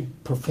they actually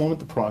perform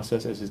the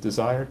process as is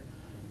desired?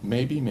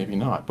 Maybe, maybe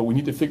not, but we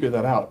need to figure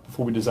that out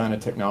before we design a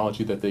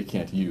technology that they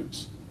can't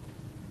use.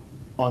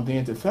 On the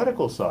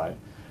antithetical side,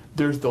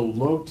 there's the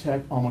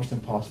low-tech, almost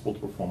impossible to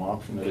perform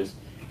option. That is,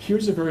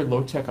 here's a very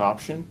low-tech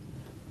option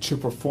to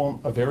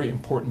perform a very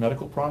important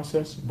medical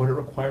process, but it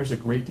requires a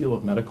great deal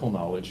of medical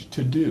knowledge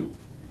to do.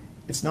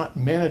 It's not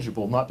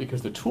manageable, not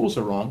because the tools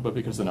are wrong, but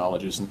because the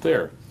knowledge isn't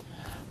there.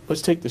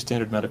 Let's take the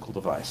standard medical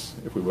device,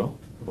 if we will,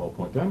 the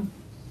ballpoint pen.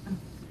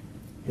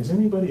 Has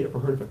anybody ever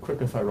heard of a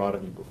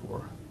cricothyrotomy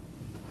before?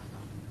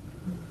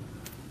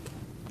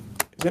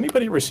 Has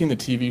anybody ever seen the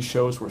TV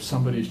shows where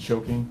somebody's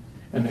choking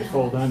and they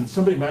fall down, and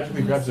somebody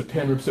magically grabs a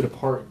pen, rips it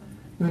apart,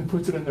 and then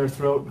puts it in their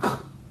throat,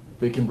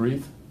 they can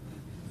breathe?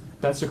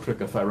 That's a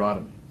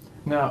cricothyrotomy.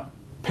 Now,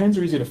 pens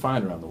are easy to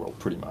find around the world,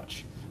 pretty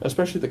much,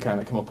 especially the kind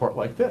that come apart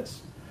like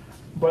this.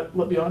 But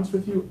let me be honest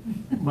with you,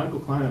 Michael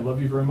Klein, I love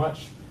you very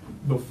much.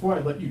 Before I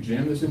let you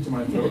jam this into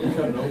my throat and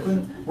cut it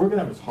open, we're going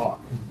to have a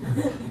talk.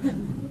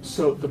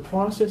 So the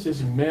process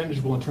is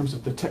manageable in terms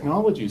of the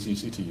technology is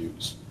easy to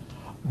use,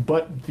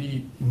 but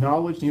the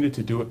knowledge needed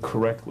to do it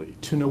correctly,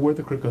 to know where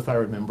the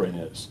cricothyroid membrane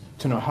is,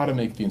 to know how to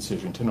make the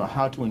incision, to know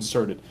how to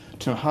insert it,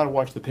 to know how to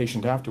watch the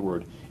patient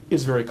afterward,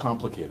 is very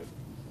complicated.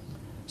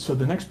 So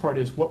the next part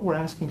is what we're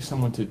asking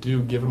someone to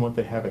do given what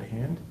they have at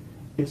hand.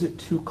 Is it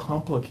too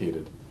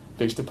complicated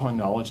based upon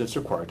knowledge that's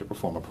required to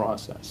perform a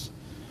process?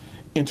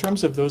 In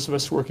terms of those of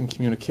us who work in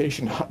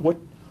communication,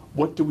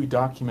 what do we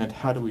document?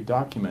 How do we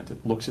document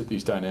it? Looks at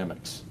these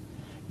dynamics.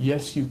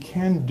 Yes, you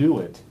can do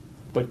it,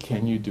 but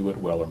can you do it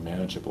well or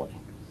manageably?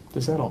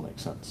 Does that all make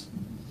sense?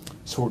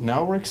 So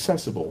now we're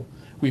accessible.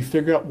 We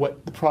figure out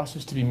what the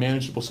process to be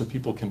manageable so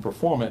people can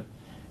perform it.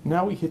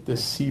 Now we hit the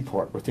C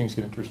part where things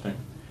get interesting.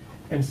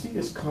 And C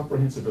is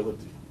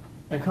comprehensibility.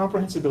 And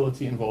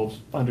comprehensibility involves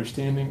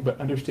understanding, but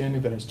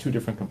understanding that has two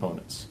different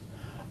components.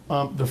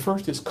 The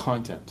first is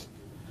content.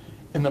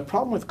 And the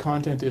problem with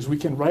content is we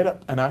can write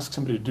up and ask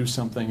somebody to do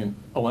something in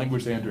a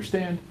language they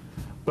understand,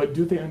 but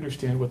do they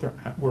understand what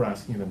we're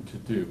asking them to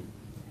do?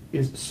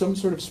 Is some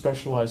sort of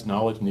specialized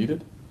knowledge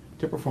needed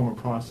to perform a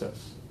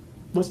process?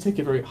 Let's take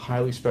a very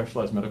highly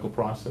specialized medical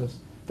process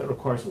that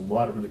requires a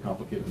lot of really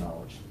complicated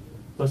knowledge.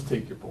 Let's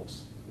take your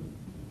pulse.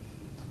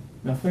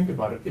 Now think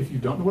about it. If you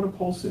don't know what a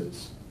pulse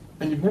is,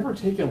 and you've never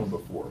taken one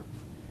before,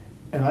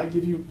 and I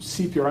give you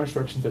CPR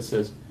instructions that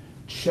says,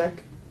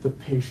 check the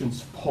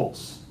patient's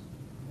pulse.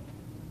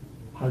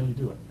 How do you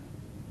do it?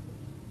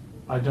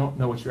 I don't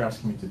know what you're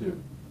asking me to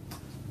do.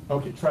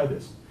 Okay, try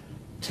this.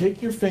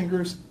 Take your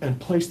fingers and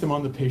place them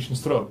on the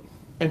patient's throat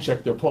and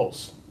check their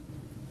pulse.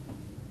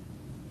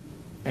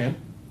 And?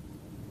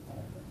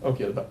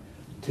 Okay,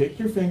 take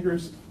your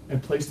fingers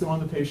and place them on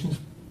the patient's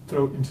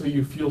throat until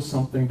you feel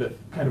something that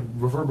kind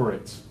of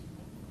reverberates.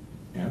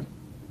 And?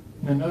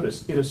 Now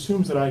notice, it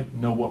assumes that I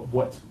know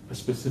what a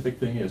specific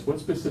thing is. What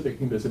specific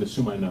thing does it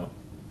assume I know?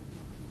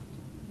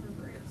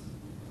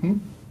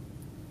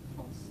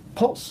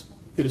 Pulse.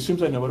 It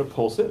assumes I know what a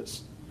pulse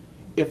is.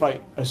 If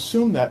I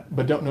assume that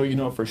but don't know you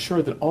know it for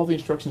sure, then all the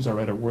instructions I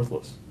read are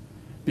worthless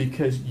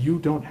because you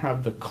don't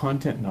have the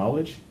content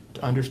knowledge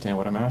to understand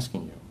what I'm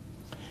asking you.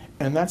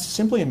 And that's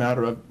simply a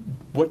matter of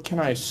what can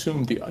I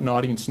assume an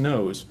audience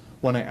knows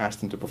when I ask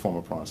them to perform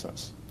a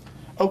process.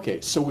 Okay,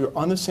 so we're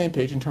on the same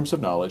page in terms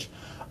of knowledge.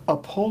 A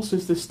pulse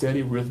is the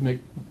steady rhythmic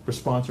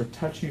response or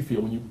touch you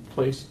feel when you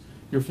place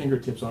your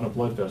fingertips on a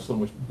blood vessel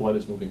in which blood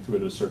is moving through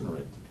it at a certain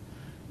rate.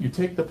 You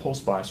take the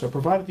pulse by, so I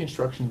provided the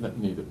instructions that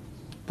needed,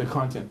 the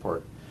content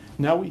part.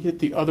 Now we hit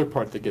the other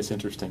part that gets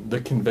interesting, the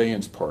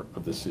conveyance part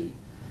of the C.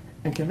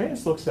 And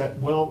conveyance looks at,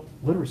 well,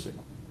 literacy.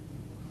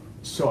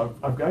 So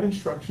I've got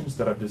instructions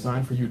that I've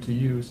designed for you to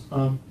use.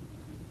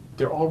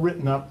 They're all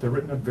written up. They're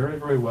written up very,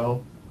 very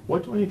well.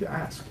 What do I need to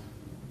ask?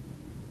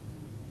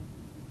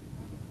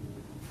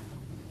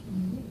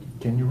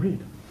 Can you read?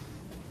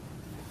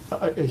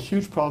 A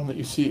huge problem that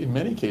you see in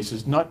many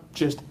cases, not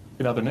just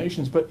in other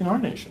nations, but in our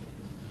nation.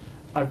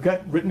 I've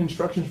got written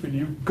instructions for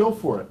you. Go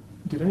for it.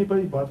 Did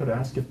anybody bother to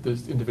ask if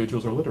those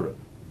individuals are literate?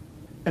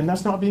 And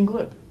that's not being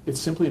glib. It's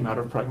simply a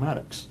matter of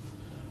pragmatics.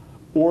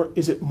 Or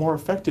is it more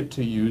effective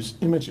to use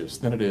images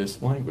than it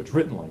is language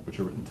or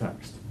written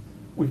text?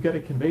 We've got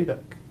to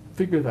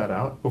figure that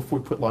out before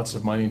we put lots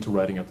of money into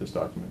writing up this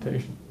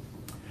documentation.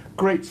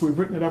 Great, so we've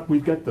written it up.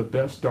 We've got the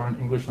best darn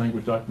English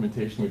language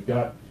documentation we've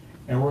got,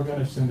 and we're going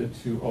to send it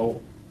to,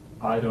 oh,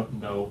 I don't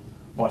know,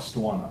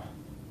 Botswana.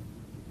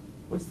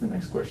 What's the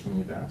next question we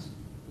need to ask?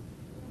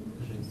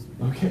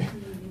 Okay.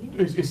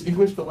 Is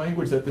English the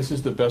language that this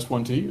is the best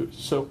one to use?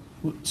 So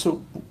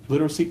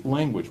literacy,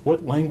 language.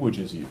 What language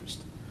is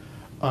used?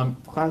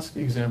 Classic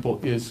example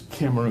is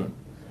Cameroon.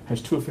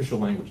 Has 2 official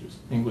languages,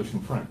 English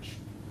and French.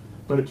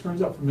 But it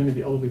turns out for many of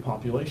the elderly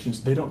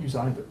populations, they don't use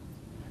either.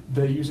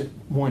 They use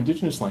more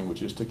indigenous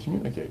languages to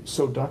communicate.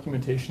 So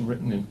documentation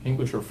written in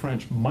English or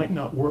French might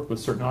not work with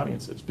certain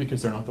audiences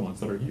because they're not the ones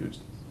that are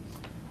used.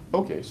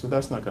 Okay, so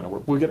that's not going to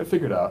work. We'll get it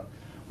figured out.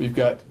 We've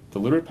got the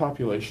literate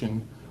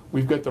population.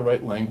 We've got the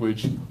right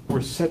language.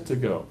 We're set to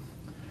go.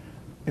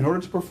 In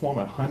order to perform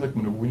a Heimlich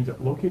maneuver, we need to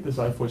locate the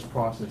xiphoid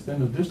process, then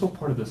the distal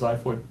part of the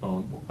xiphoid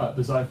bone,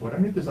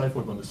 underneath the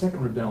xiphoid bone, the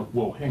second rib down.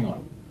 Whoa, hang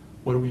on.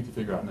 What do we need to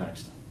figure out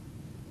next?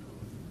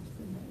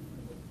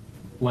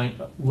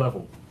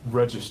 Level,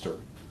 register.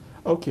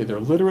 Okay, they're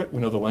literate. We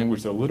know the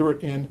language they're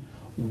literate in.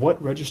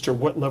 What register,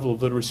 what level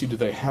of literacy do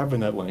they have in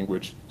that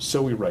language?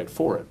 So we write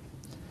for it.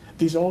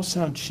 These all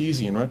sound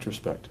cheesy in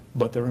retrospect,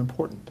 but they're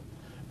important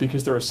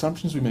because they're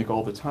assumptions we make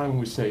all the time when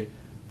we say,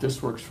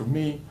 this works for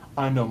me.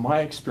 I know my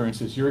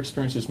experiences. Your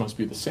experiences must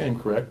be the same,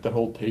 correct? That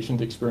whole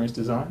patient experience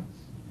design?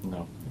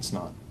 No, it's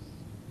not.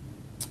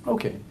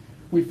 Okay,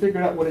 we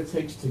figured out what it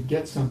takes to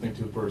get something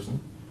to a person.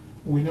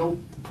 We know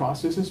the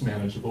process is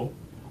manageable.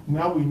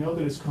 Now we know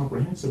that it's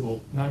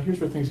comprehensible. Now here's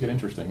where things get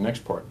interesting.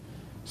 Next part.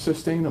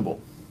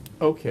 Sustainable.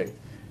 Okay,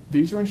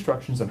 these are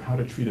instructions on how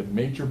to treat a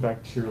major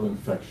bacterial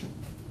infection.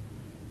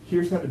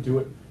 Here's how to do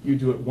it. You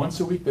do it once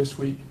a week this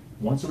week,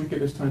 once a week at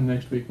this time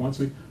next week, once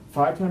a week,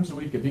 5 times a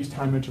week at these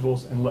time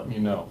intervals, and let me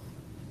know.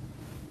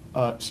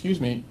 Excuse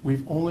me,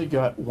 we've only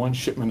got 1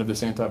 shipment of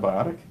this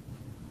antibiotic.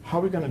 How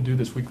are we going to do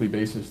this weekly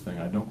basis thing?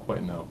 I don't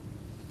quite know.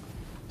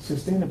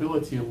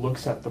 Sustainability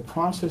looks at the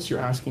process you're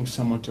asking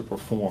someone to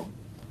perform.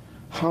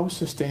 How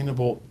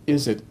sustainable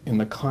is it in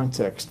the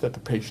context that the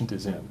patient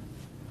is in?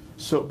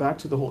 So back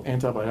to the whole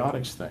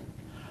antibiotics thing.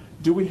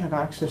 Do we have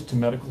access to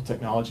medical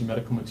technology,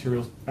 medical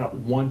materials at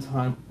one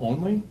time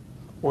only,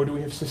 or do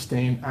we have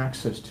sustained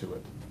access to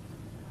it?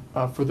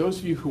 For those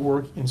of you who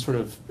work in sort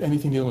of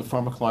anything dealing with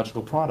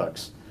pharmacological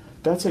products,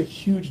 that's a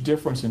huge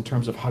difference in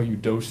terms of how you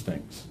dose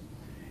things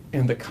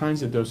and the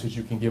kinds of doses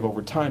you can give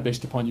over time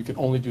based upon you can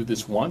only do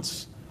this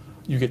once,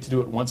 you get to do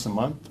it once a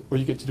month, or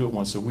you get to do it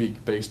once a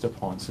week based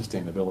upon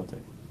sustainability.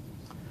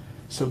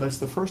 So that's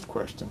the first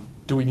question.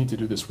 Do we need to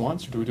do this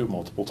once or do we do it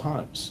multiple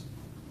times?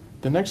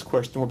 The next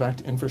question, we're back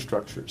to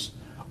infrastructures.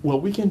 Well,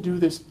 we can do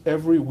this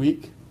every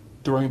week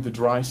during the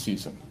dry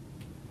season.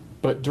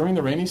 But during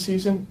the rainy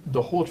season,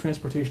 the whole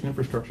transportation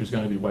infrastructure is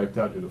going to be wiped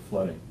out due to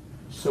flooding.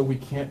 So we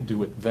can't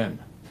do it then.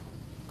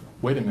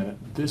 Wait a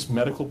minute, this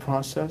medical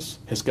process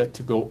has got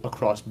to go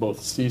across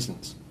both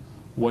seasons.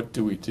 What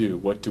do we do?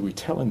 What do we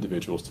tell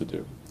individuals to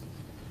do?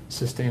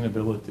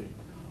 Sustainability.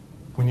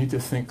 We need to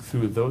think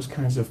through those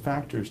kinds of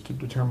factors to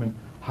determine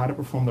how to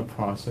perform the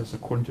process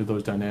according to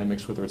those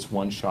dynamics, whether it's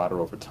one shot or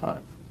over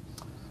time.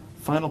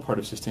 Final part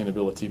of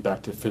sustainability,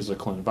 back to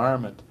physical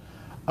environment.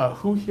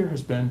 Who here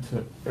has been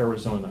to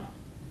Arizona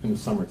in the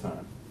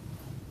summertime?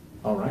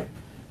 All right.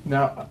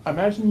 Now,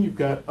 imagine you've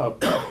got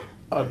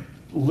a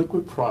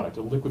liquid product,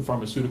 a liquid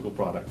pharmaceutical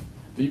product,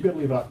 that you've got to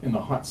leave out in the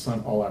hot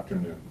sun all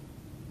afternoon.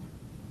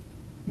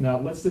 Now,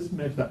 let's just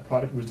imagine that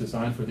product was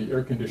designed for the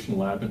air-conditioned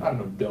lab in, I don't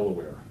know,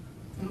 Delaware.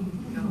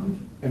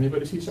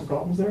 Anybody see some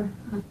problems there?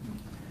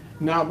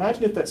 Now,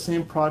 imagine if that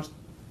same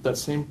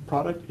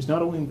product is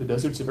not only in the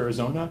deserts of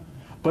Arizona,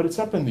 but it's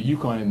up in the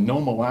Yukon in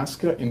Nome,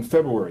 Alaska in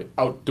February,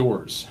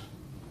 outdoors.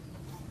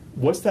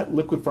 What's that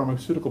liquid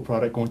pharmaceutical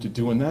product going to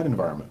do in that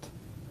environment?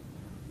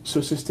 So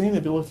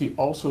sustainability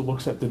also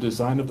looks at the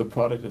design of the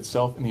product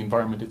itself and the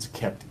environment it's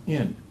kept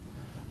in.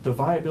 The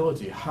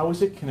viability, how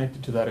is it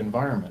connected to that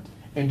environment?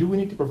 And do we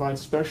need to provide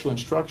special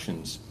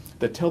instructions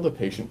that tell the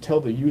patient,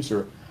 tell the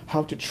user,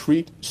 how to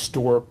treat,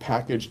 store,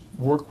 package,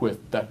 work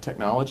with that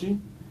technology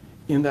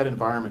in that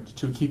environment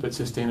to keep it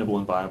sustainable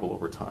and viable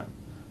over time?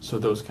 So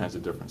those kinds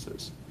of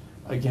differences.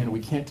 Again, we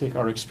can't take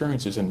our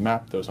experiences and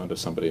map those onto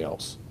somebody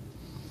else.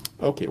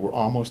 Okay, we're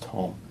almost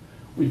home.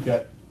 We've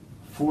got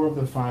 4 of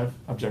the 5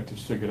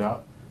 objectives figured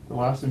out. The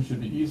last one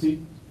should be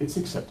easy. It's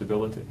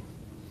acceptability.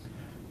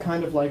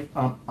 Kind of like,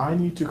 I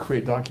need to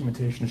create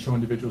documentation to show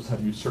individuals how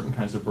to use certain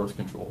kinds of birth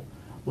control,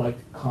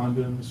 like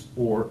condoms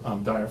or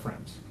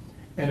diaphragms.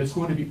 And it's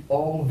going to be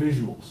all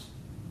visuals.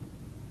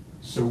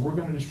 So we're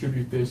going to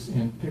distribute this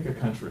in, pick a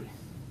country.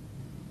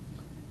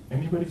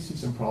 Anybody see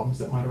some problems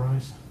that might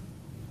arise?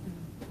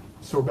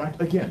 So we're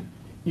back, again,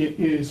 it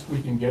is,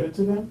 we can get it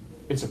to them.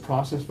 It's a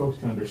process folks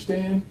can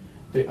understand.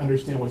 They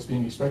understand what's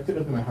being expected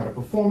of them and how to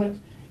perform it.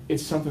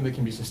 It's something that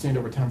can be sustained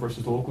over time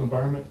versus the local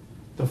environment.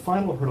 The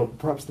final hurdle,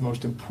 perhaps the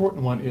most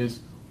important one, is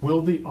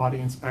will the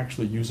audience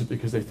actually use it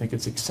because they think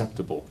it's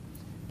acceptable?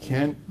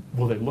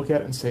 Will they look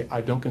at it and say,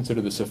 I don't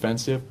consider this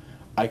offensive,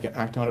 I can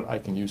act on it, I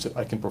can use it,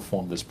 I can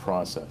perform this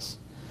process?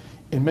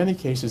 In many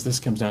cases, this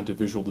comes down to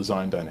visual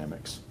design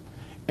dynamics.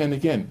 And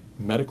again,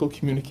 medical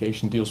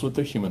communication deals with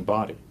the human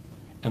body.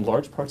 And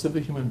large parts of the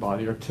human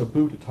body are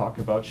taboo to talk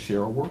about,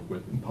 share, or work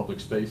with in public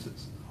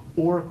spaces,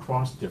 or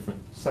across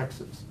different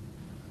sexes.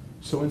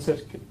 So in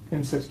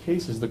such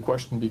cases, the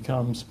question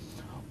becomes,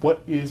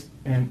 what is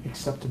an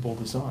acceptable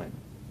design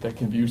that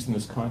can be used in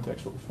this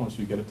context once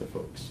we get it to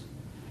folks?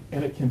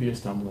 And it can be a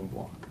stumbling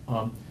block.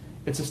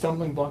 It's a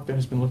stumbling block that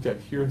has been looked at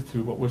here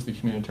through what was the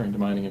Humanitarian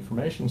Demining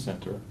Information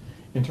Center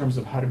in terms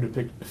of how to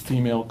depict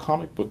female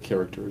comic book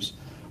characters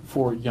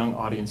for young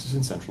audiences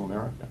in Central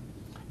America.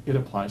 It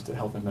applies to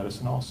health and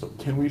medicine also.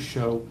 Can we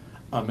show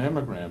a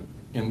mammogram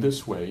in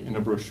this way in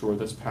a brochure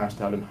that's passed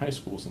out in high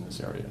schools in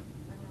this area?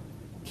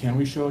 Can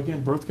we show,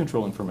 again, birth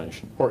control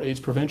information or AIDS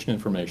prevention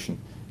information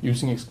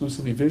using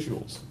exclusively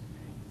visuals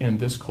in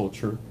this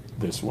culture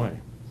this way?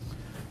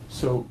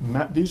 So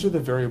these are the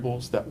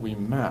variables that we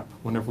map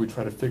whenever we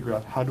try to figure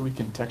out how do we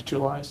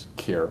contextualize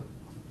care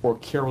or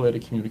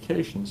care-related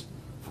communications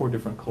for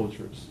different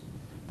cultures.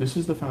 This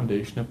is the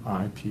foundation of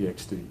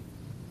I-PXD.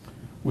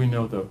 We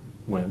know the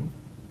when,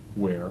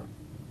 where,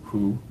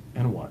 who,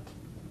 and what,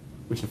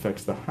 which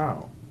affects the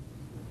how.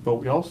 But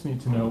we also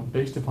need to know,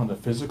 based upon the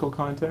physical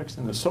context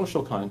and the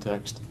social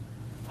context,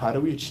 how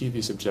do we achieve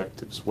these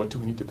objectives? What do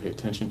we need to pay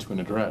attention to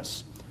and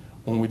address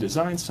when we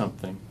design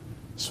something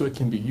so it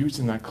can be used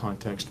in that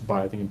context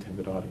by the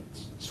intended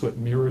audience, so it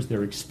mirrors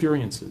their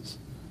experiences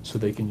so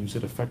they can use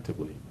it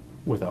effectively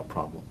without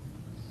problem.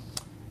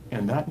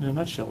 And that, in a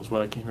nutshell, is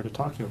what I came here to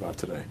talk to you about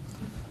today.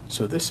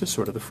 So this is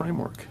sort of the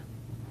framework.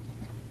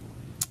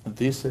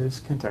 This is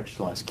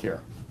contextualized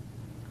care.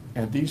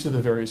 And these are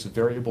the various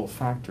variable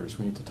factors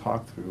we need to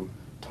talk through,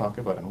 talk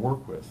about, and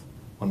work with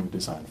when we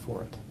design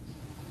for it.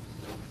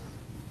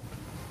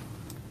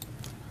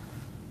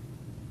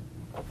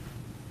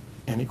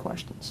 Any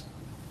questions?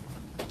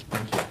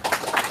 Thank you.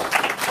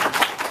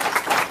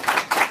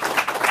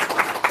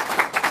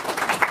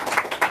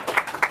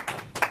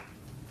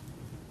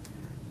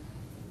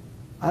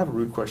 I have a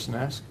rude question to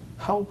ask.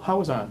 How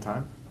was I on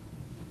time?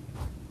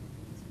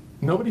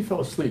 Nobody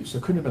fell asleep, so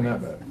it couldn't have been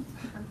that bad.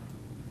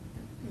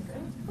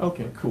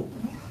 Okay, cool.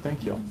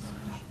 Thank you.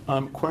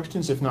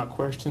 Questions? If not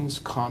questions,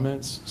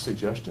 comments,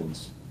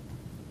 suggestions?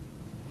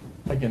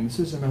 Again, this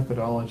is a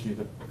methodology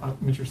that I'm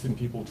interested in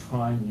people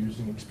trying,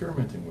 using,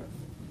 experimenting with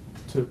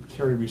to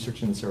carry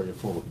research in this area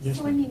forward. Yes,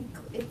 so, I mean,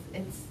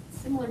 it's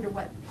similar to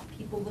what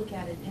people look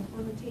at in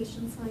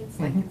implementation sites,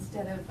 like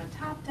instead of a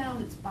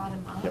top-down, it's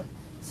bottom-up. Yep.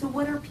 So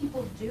what are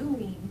people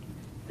doing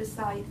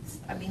besides,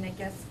 I mean, I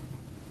guess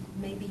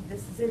maybe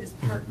this is it, is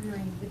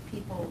partnering with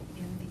people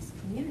in these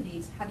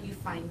communities. How do you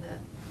find the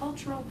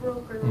cultural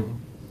broker?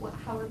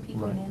 How are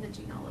people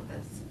managing all of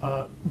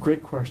this?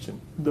 Great question.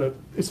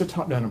 It's a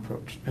top-down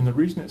approach. And the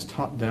reason it's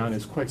top-down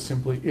is quite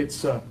simply,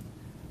 it's,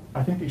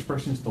 I think the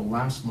expression is the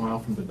last mile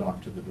from the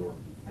dock to the door.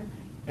 Okay.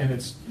 And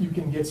it's, you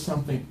can get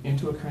something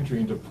into a country,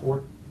 into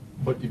port,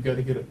 but you've got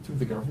to get it through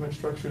the government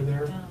structure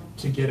there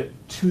to get it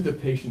to the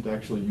patient to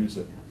actually use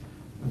it.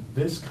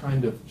 This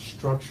kind of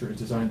structure is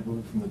designed to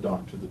move it from the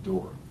dock to the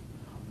door.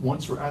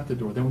 Once we're at the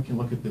door, then we can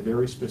look at the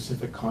very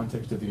specific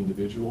context of the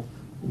individual.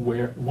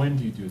 When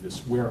do you do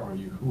this? Where are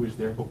you? Who is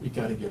there? But we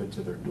got to get it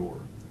to their door.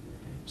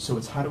 So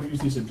it's how do we use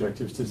these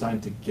objectives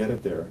designed to get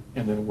it there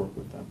and then work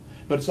with them.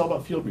 But it's all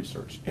about field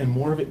research, and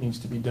more of it needs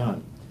to be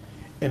done.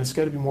 And it's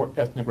got to be more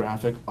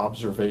ethnographic,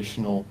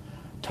 observational,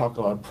 talk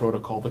aloud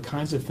protocol, the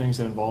kinds of things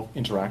that involve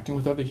interacting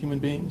with other human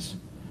beings,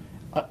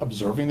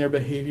 observing their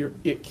behavior.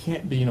 It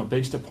can't be,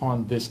 based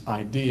upon this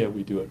idea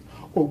we do it,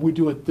 or we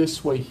do it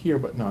this way here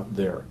but not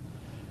there.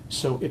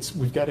 So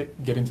we've got to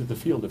get into the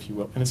field, if you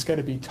will, and it's got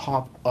to be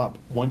top up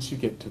once you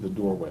get to the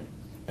doorway,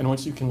 and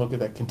once you can look at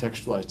that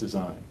contextualized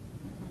design.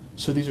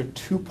 So these are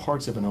two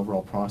parts of an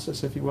overall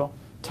process, if you will,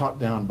 top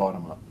down,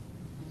 bottom up.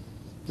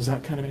 Does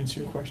that kind of answer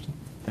your question?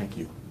 Thank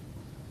you.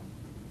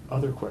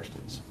 Other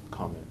questions,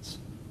 comments?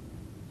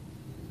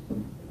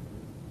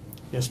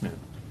 Yes, ma'am.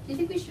 Do you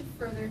think we should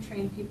further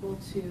train people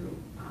to,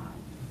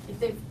 if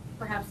they've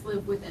perhaps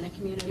lived within a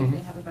community, they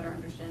have a better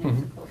understanding of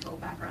the cultural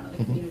background of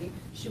the community,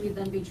 should we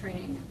then be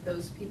training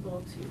those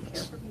people to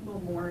care for people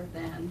more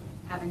than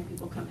having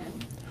people come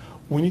in?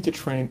 We need to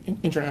train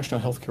international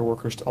healthcare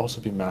workers to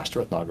also be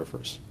master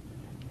ethnographers.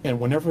 And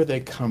whenever they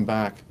come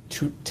back,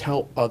 to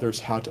tell others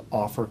how to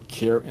offer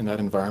care in that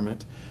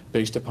environment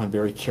based upon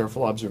very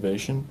careful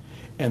observation.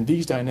 And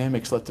these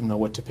dynamics let them know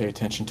what to pay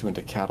attention to and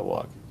to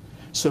catalog.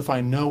 So if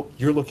I know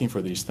you're looking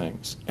for these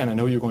things, and I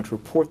know you're going to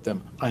report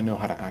them, I know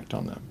how to act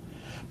on them.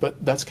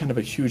 But that's kind of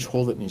a huge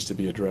hole that needs to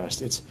be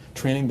addressed. It's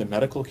training the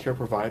medical care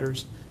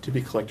providers to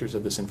be collectors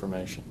of this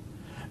information.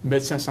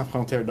 Médecins Sans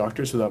Frontières,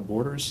 Doctors Without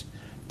Borders,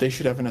 they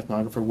should have an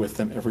ethnographer with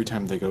them every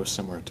time they go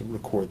somewhere to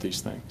record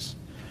these things.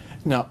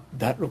 Now,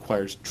 that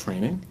requires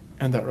training,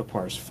 and that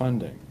requires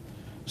funding.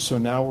 So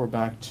now we're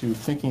back to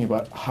thinking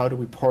about how do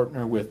we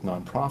partner with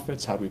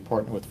nonprofits, how do we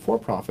partner with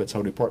for-profits,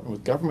 how do we partner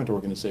with government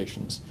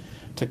organizations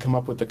to come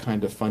up with the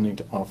kind of funding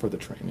to offer the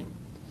training.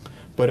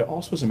 But it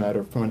also is a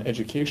matter, from an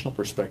educational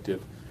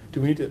perspective,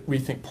 do we need to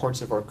rethink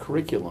parts of our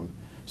curriculum?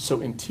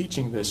 So in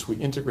teaching this, we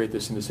integrate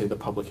this into, say, the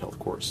public health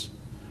course.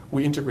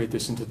 We integrate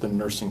this into the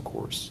nursing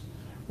course.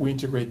 We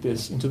integrate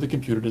this into the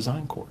computer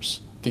design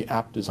course, the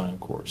app design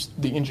course,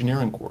 the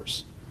engineering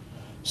course.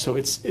 So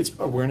it's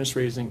awareness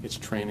raising, it's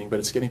training, but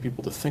it's getting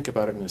people to think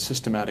about it in a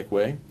systematic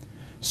way.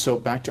 So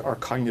back to our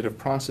cognitive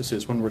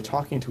processes, when we're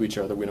talking to each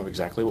other, we know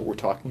exactly what we're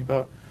talking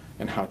about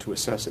and how to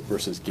assess it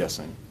versus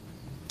guessing.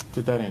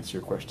 Did that answer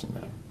your question,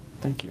 ma'am?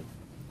 Thank you.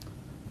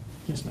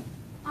 Yes, ma'am.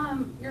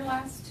 Your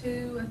last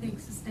two, I think,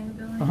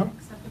 sustainability Uh-huh. and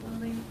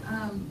acceptability.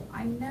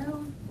 I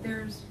know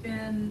there's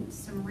been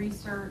some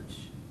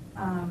research,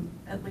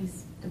 at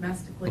least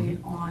domestically,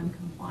 on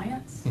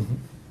compliance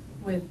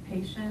with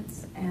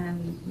patients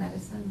and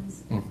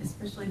medicines,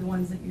 especially the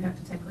ones that you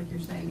have to take, like you're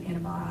saying,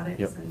 antibiotics,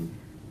 Yep.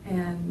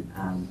 and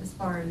as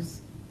far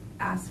as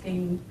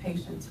asking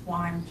patients,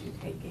 why aren't you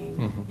taking,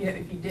 you know,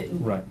 if you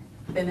didn't Right.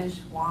 finish,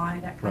 why,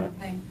 that kind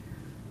of Right.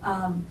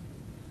 thing.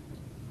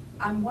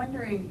 I'm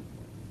wondering,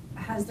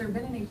 has there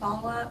been any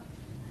follow-up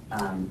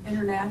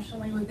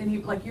internationally with any,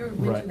 like you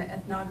mentioned the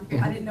ethnography,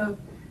 I didn't know if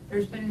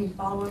there's been any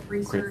follow-up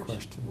research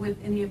question. with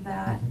any of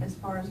that as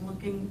far as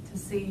looking to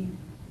see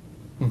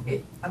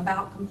it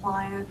about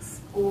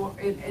compliance, or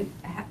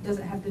does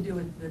it have to do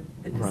with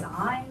the Right.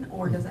 design,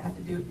 or does it have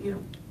to do, you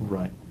know?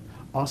 Right.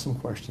 Awesome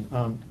question.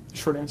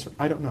 Short answer,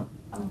 I don't know.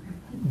 Okay.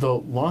 The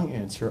long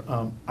answer,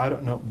 I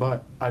don't know,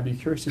 but I'd be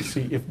curious to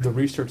see if the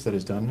research that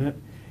is done in it,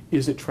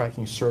 is it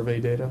tracking survey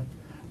data?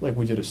 Like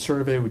we did a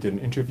survey, we did an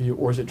interview,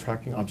 or is it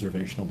tracking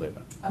observational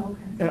data? Oh,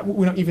 okay. And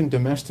we don't even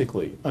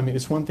domestically. I mean,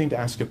 it's one thing to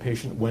ask a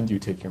patient, when do you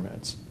take your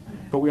meds? Okay.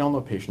 But we all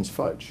know patients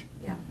fudge.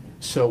 Yeah.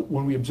 So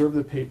when we observe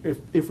the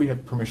patient, if we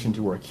have permission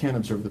to or can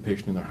observe the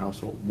patient in their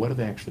household, what are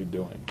they actually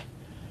doing?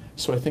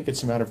 So I think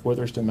it's a matter of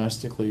whether it's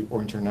domestically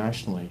or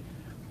internationally,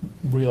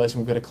 realizing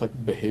we've got to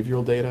collect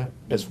behavioral data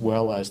as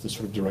well as the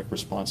sort of direct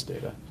response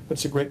data. But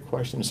it's a great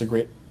question. It's a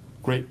great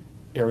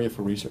area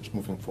for research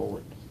moving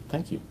forward.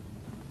 Thank you.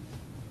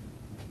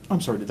 I'm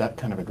sorry, did that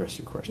kind of address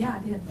your question? Yeah, I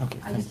did. Okay,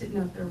 I just didn't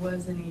know if there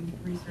was any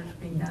research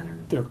being done or.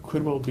 There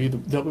could well be. The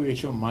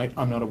WHO might.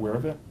 I'm not aware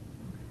of it,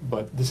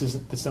 but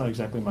that's not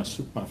exactly my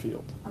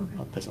field.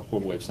 Okay. That's a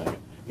horrible way of saying it.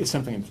 It's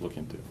something to look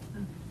into.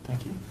 Okay.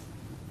 Thank you.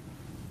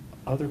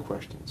 Other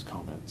questions,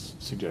 comments,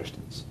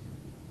 suggestions?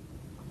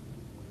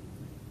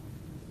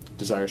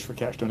 Desires for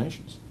cash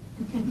donations?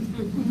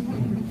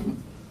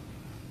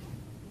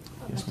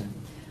 Yes, ma'am.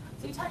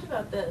 So you talked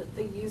about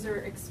the user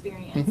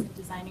experience and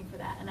designing for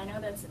that, and I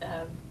know that's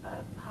a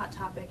hot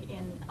topic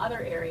in other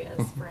areas.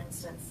 For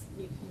instance,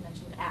 you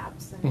mentioned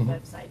apps and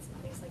websites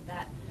and things like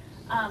that.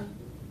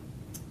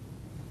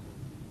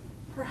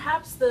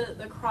 Perhaps the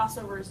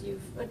crossovers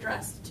you've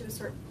addressed to a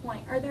certain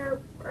point. Are there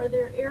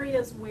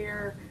areas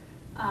where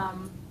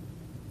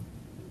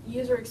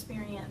user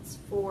experience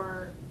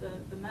for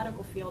the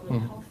medical field or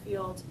the health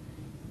field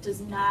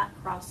does not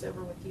cross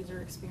over with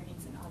user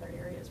experience in other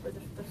areas, where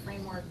the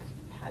framework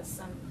has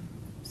some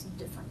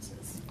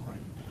differences?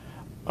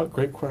 Right.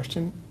 Great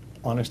question.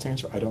 Honest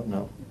answer, I don't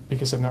know,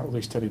 because I've not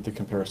really studied the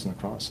comparison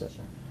across it.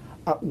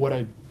 What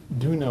I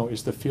do know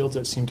is the fields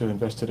that seem to have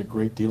invested a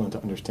great deal into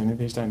understanding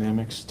these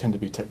dynamics tend to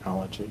be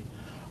technology.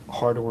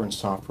 Hardware and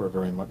software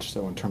very much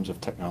so in terms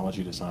of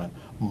technology design.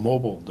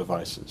 Mobile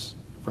devices,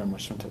 very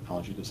much so in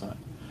technology design.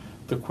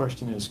 The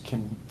question is,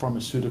 can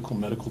pharmaceutical,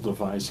 medical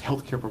device,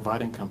 healthcare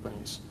providing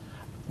companies,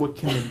 what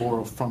can they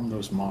borrow from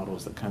those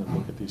models that kind of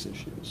look at these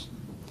issues?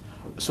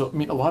 So, I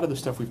mean, a lot of the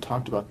stuff we've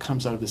talked about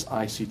comes out of this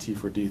ICT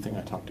for D thing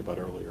I talked about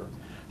earlier.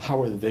 How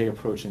are they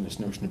approaching this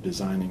notion of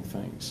designing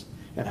things?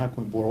 And how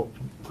can we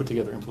put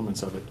together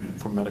implements of it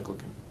for medical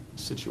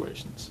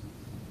situations?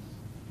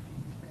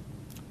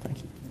 Thank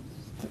you.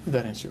 Did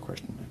that answer your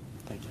question, ma'am?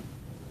 Thank you.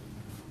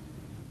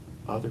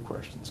 Other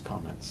questions,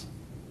 comments?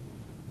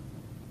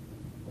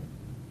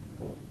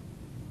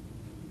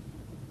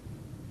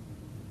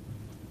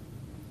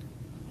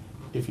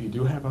 If you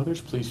do have others,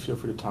 please feel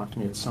free to talk to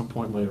me at some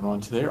point later on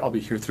today. I'll be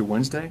here through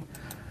Wednesday.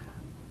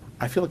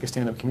 I feel like a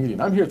stand-up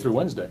comedian. I'm here through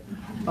Wednesday.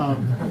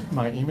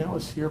 My email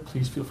is here.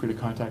 Please feel free to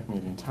contact me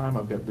at any time.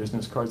 I've got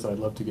business cards that I'd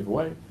love to give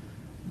away.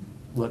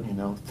 Let me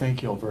know.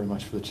 Thank you all very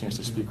much for the chance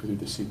to speak with you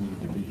this evening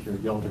and to be here.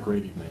 Y'all have a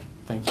great evening.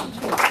 Thank you.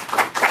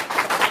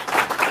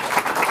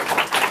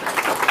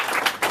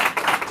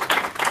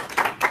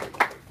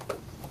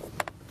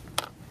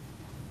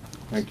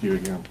 Thank you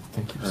again.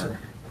 Thank you, sir.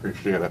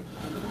 Appreciate it.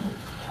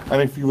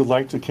 And if you would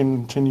like to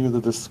continue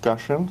the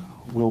discussion,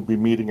 we'll be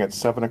meeting at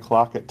 7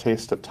 o'clock at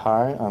Taste of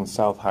Thai on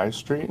South High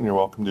Street, and you're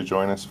welcome to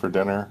join us for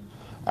dinner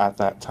at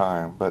that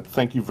time. But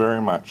thank you very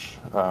much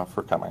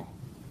for coming.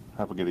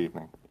 Have a good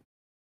evening.